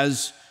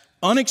has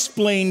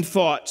unexplained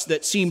thoughts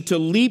that seem to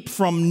leap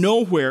from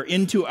nowhere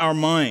into our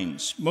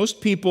minds.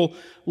 Most people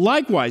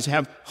likewise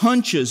have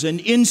hunches and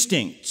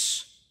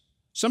instincts.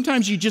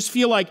 Sometimes you just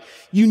feel like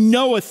you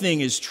know a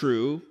thing is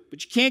true,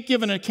 but you can't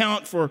give an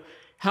account for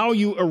how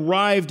you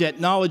arrived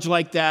at knowledge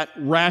like that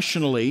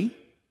rationally.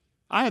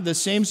 I had the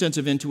same sense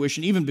of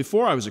intuition even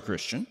before I was a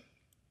Christian,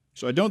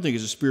 so I don't think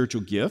it's a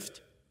spiritual gift.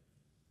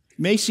 It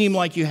may seem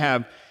like you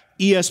have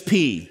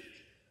ESP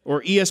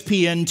or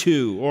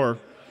ESPN2 or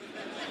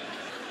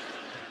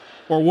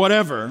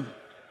whatever.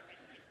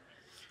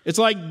 It's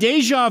like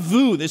deja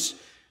vu, this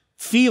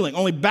feeling,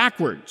 only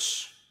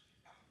backwards.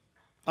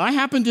 I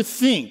happen to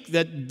think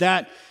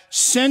that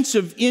sense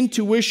of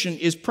intuition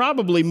is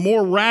probably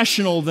more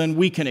rational than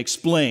we can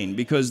explain,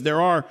 because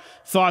there are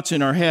thoughts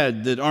in our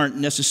head that aren't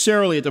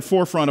necessarily at the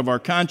forefront of our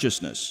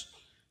consciousness.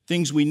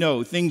 Things we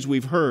know, things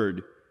we've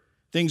heard,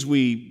 things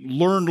we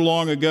learned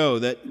long ago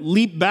that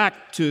leap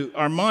back to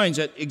our minds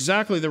at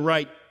exactly the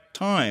right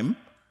time.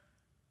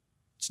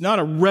 It's not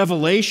a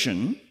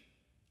revelation.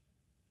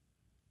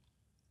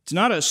 It's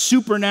not a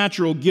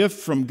supernatural gift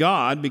from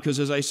God, because,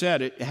 as I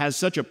said, it has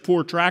such a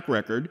poor track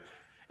record,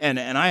 and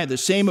I had the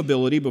same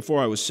ability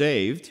before I was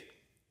saved.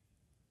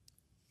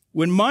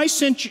 When my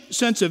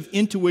sense of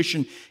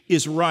intuition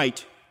is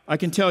right, I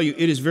can tell you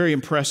it is very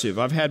impressive.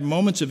 I've had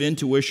moments of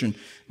intuition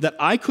that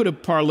I could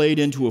have parlayed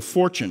into a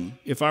fortune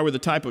if I were the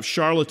type of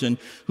charlatan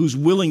who's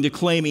willing to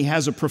claim he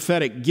has a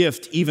prophetic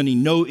gift, even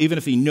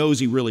if he knows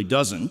he really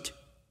doesn't.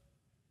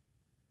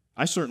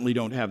 I certainly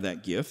don't have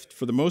that gift.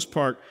 For the most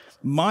part,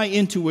 my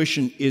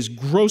intuition is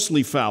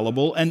grossly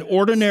fallible, and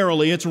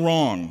ordinarily it's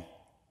wrong.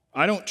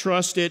 I don't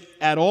trust it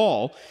at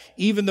all,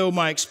 even though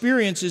my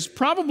experience is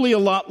probably a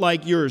lot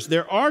like yours.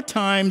 There are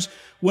times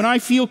when I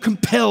feel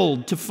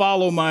compelled to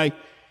follow my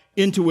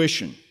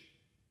intuition.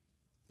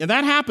 And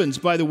that happens,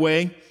 by the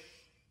way,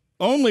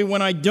 only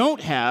when I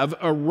don't have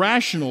a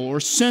rational or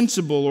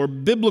sensible or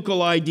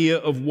biblical idea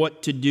of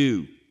what to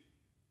do.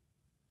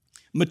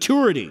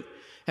 Maturity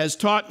has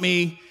taught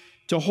me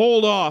to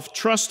hold off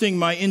trusting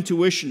my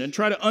intuition and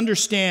try to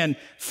understand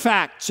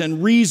facts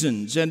and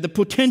reasons and the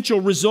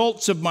potential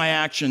results of my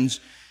actions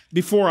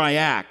before I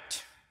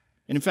act.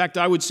 And in fact,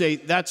 I would say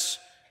that's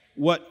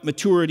what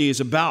maturity is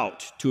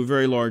about to a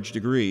very large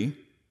degree.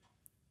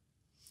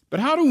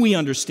 But how do we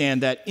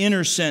understand that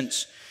inner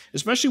sense,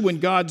 especially when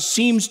God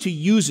seems to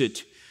use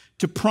it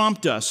to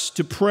prompt us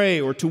to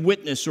pray or to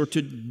witness or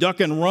to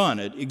duck and run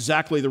at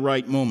exactly the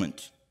right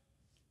moment?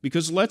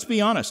 Because let's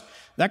be honest,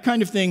 that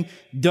kind of thing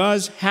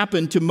does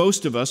happen to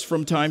most of us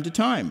from time to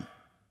time.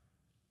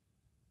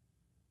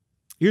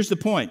 Here's the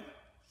point.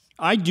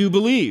 I do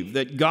believe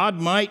that God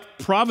might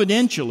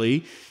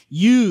providentially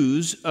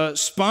use a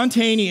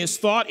spontaneous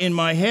thought in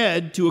my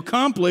head to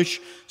accomplish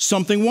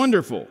something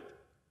wonderful.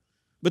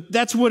 But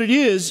that's what it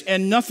is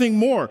and nothing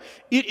more.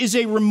 It is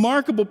a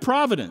remarkable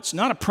providence,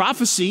 not a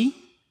prophecy.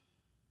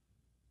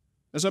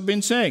 As I've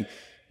been saying,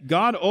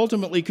 God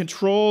ultimately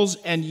controls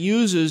and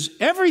uses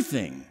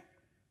everything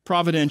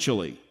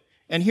providentially.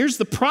 And here's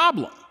the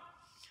problem.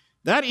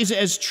 That is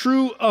as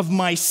true of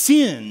my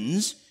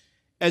sins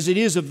as it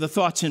is of the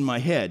thoughts in my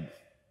head.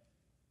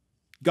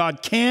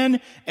 God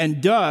can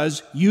and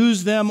does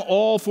use them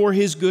all for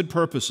His good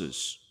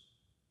purposes.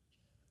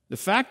 The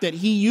fact that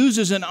He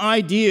uses an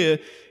idea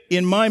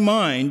in my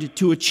mind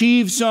to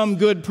achieve some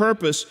good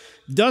purpose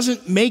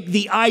doesn't make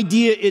the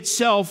idea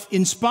itself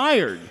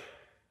inspired.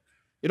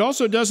 It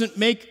also doesn't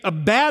make a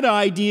bad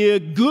idea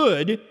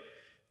good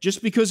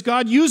just because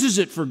God uses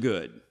it for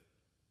good.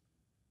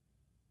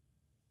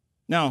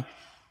 Now,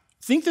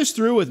 think this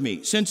through with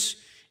me. Since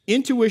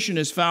intuition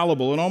is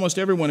fallible, and almost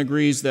everyone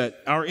agrees that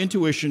our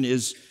intuition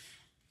is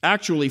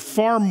actually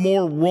far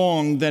more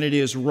wrong than it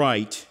is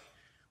right,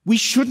 we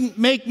shouldn't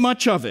make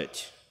much of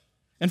it.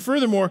 And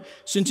furthermore,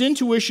 since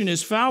intuition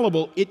is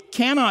fallible, it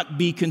cannot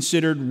be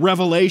considered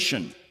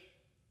revelation,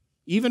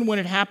 even when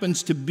it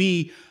happens to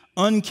be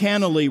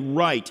uncannily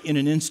right in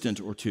an instant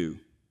or two.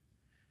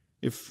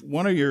 If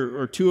one of your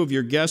or two of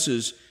your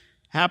guesses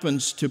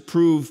happens to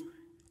prove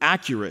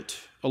accurate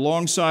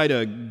alongside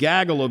a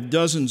gaggle of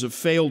dozens of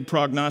failed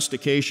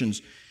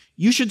prognostications,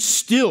 you should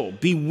still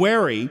be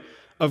wary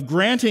of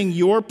granting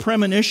your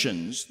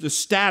premonitions the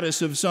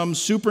status of some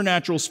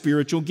supernatural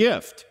spiritual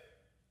gift,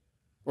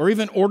 or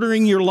even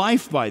ordering your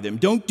life by them.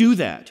 Don't do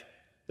that.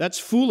 That's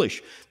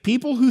foolish.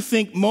 People who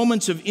think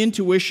moments of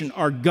intuition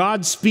are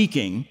God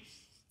speaking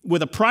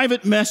with a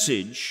private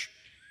message,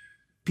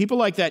 people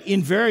like that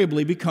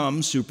invariably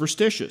become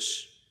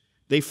superstitious.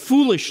 They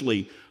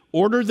foolishly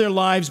order their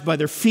lives by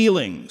their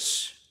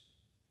feelings.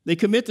 They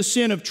commit the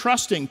sin of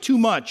trusting too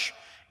much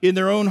in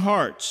their own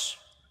hearts,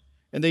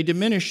 and they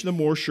diminish the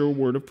more sure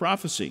word of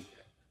prophecy.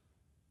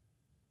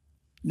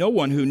 No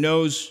one who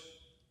knows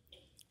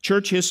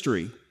church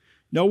history,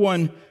 no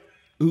one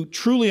who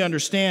truly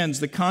understands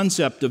the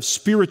concept of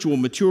spiritual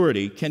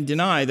maturity can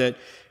deny that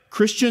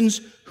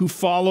Christians who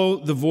follow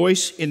the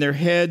voice in their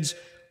heads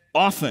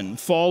often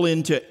fall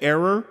into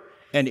error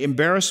and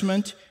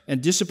embarrassment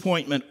and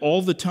disappointment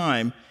all the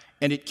time,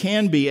 and it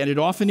can be, and it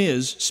often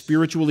is,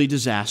 spiritually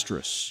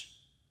disastrous.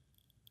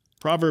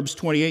 Proverbs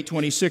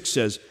 28:26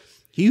 says,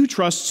 "He who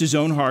trusts his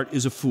own heart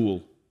is a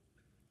fool."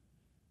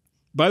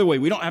 By the way,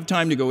 we don't have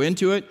time to go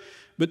into it,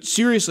 but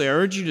seriously, I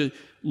urge you to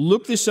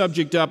look this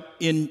subject up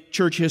in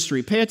church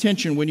history. Pay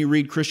attention when you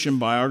read Christian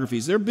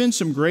biographies. There have been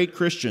some great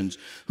Christians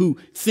who,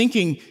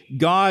 thinking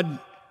God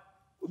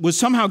was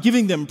somehow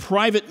giving them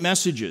private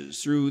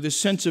messages through this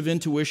sense of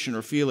intuition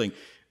or feeling,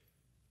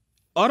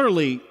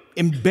 utterly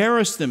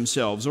embarrassed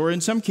themselves, or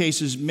in some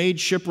cases made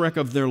shipwreck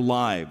of their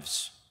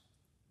lives.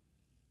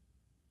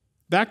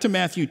 Back to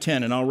Matthew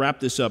 10, and I'll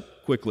wrap this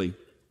up quickly.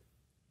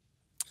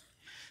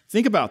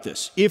 Think about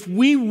this. If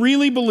we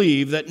really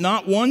believe that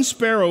not one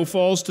sparrow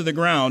falls to the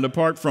ground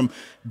apart from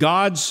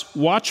God's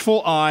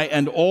watchful eye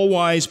and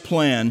all-wise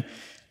plan,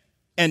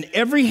 and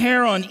every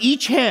hair on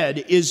each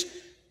head is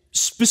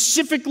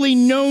specifically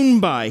known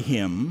by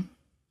Him,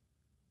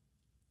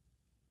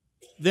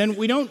 then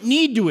we don't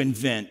need to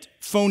invent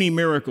phony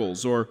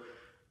miracles or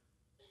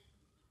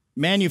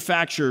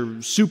manufacture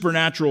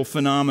supernatural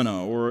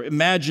phenomena or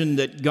imagine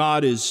that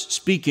God is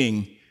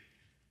speaking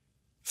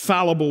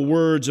fallible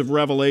words of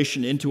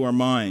revelation into our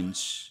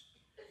minds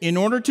in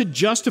order to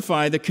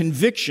justify the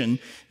conviction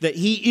that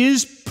He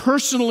is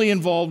personally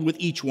involved with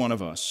each one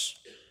of us.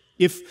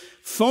 If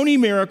phony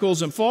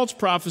miracles and false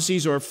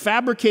prophecies or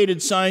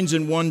fabricated signs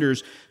and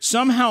wonders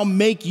somehow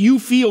make you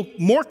feel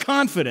more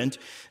confident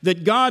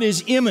that God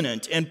is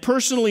immanent and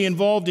personally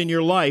involved in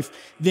your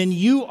life, then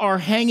you are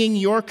hanging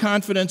your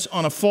confidence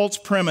on a false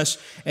premise,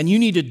 and you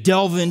need to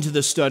delve into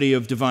the study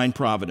of divine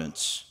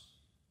providence.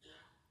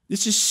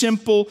 This is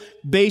simple,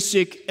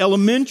 basic,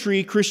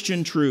 elementary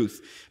Christian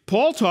truth.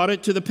 Paul taught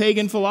it to the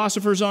pagan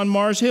philosophers on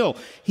Mars Hill.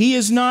 He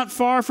is not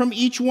far from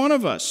each one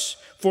of us,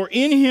 for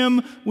in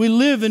Him we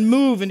live and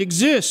move and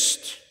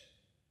exist.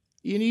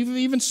 And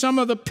even some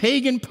of the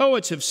pagan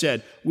poets have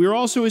said, we're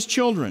also His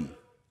children.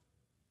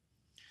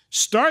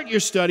 Start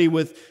your study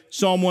with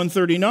Psalm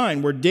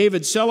 139, where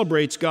David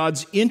celebrates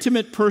God's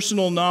intimate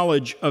personal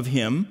knowledge of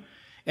Him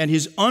and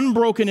His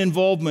unbroken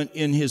involvement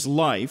in his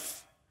life,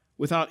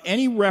 without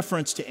any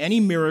reference to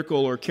any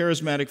miracle or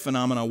charismatic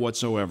phenomena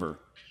whatsoever.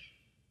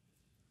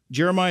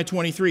 Jeremiah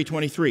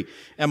 23:23,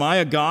 "Am I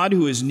a God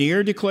who is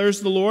near,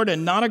 declares the Lord,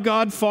 and not a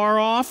God far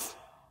off?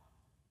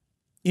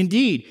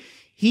 Indeed,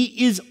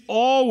 He is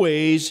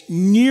always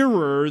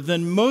nearer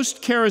than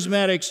most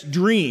charismatics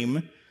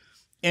dream,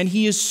 and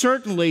He is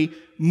certainly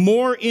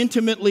more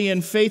intimately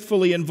and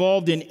faithfully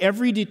involved in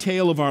every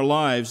detail of our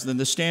lives than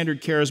the standard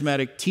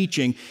charismatic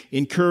teaching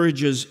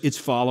encourages its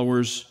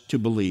followers to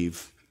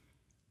believe."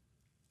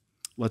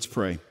 Let's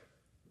pray.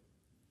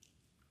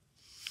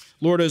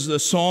 Lord, as the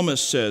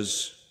psalmist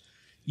says,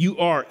 You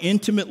are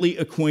intimately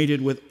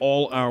acquainted with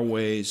all our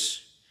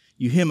ways.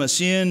 You hem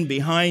us in,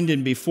 behind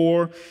and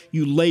before.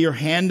 You lay your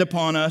hand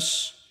upon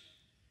us.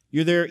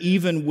 You're there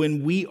even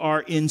when we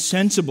are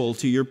insensible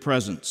to your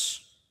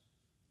presence.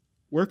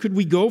 Where could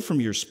we go from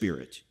your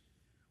Spirit?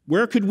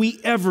 Where could we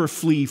ever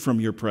flee from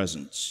your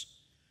presence?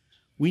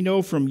 We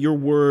know from your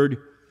word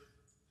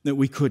that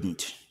we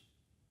couldn't.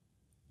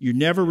 You're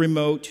never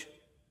remote,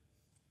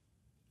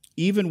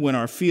 even when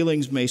our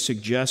feelings may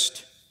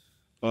suggest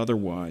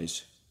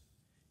otherwise.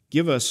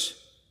 Give us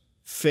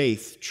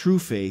faith, true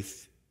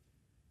faith,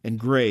 and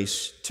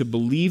grace to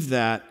believe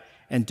that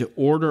and to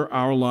order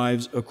our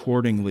lives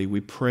accordingly. We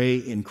pray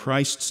in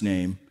Christ's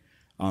name.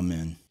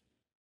 Amen.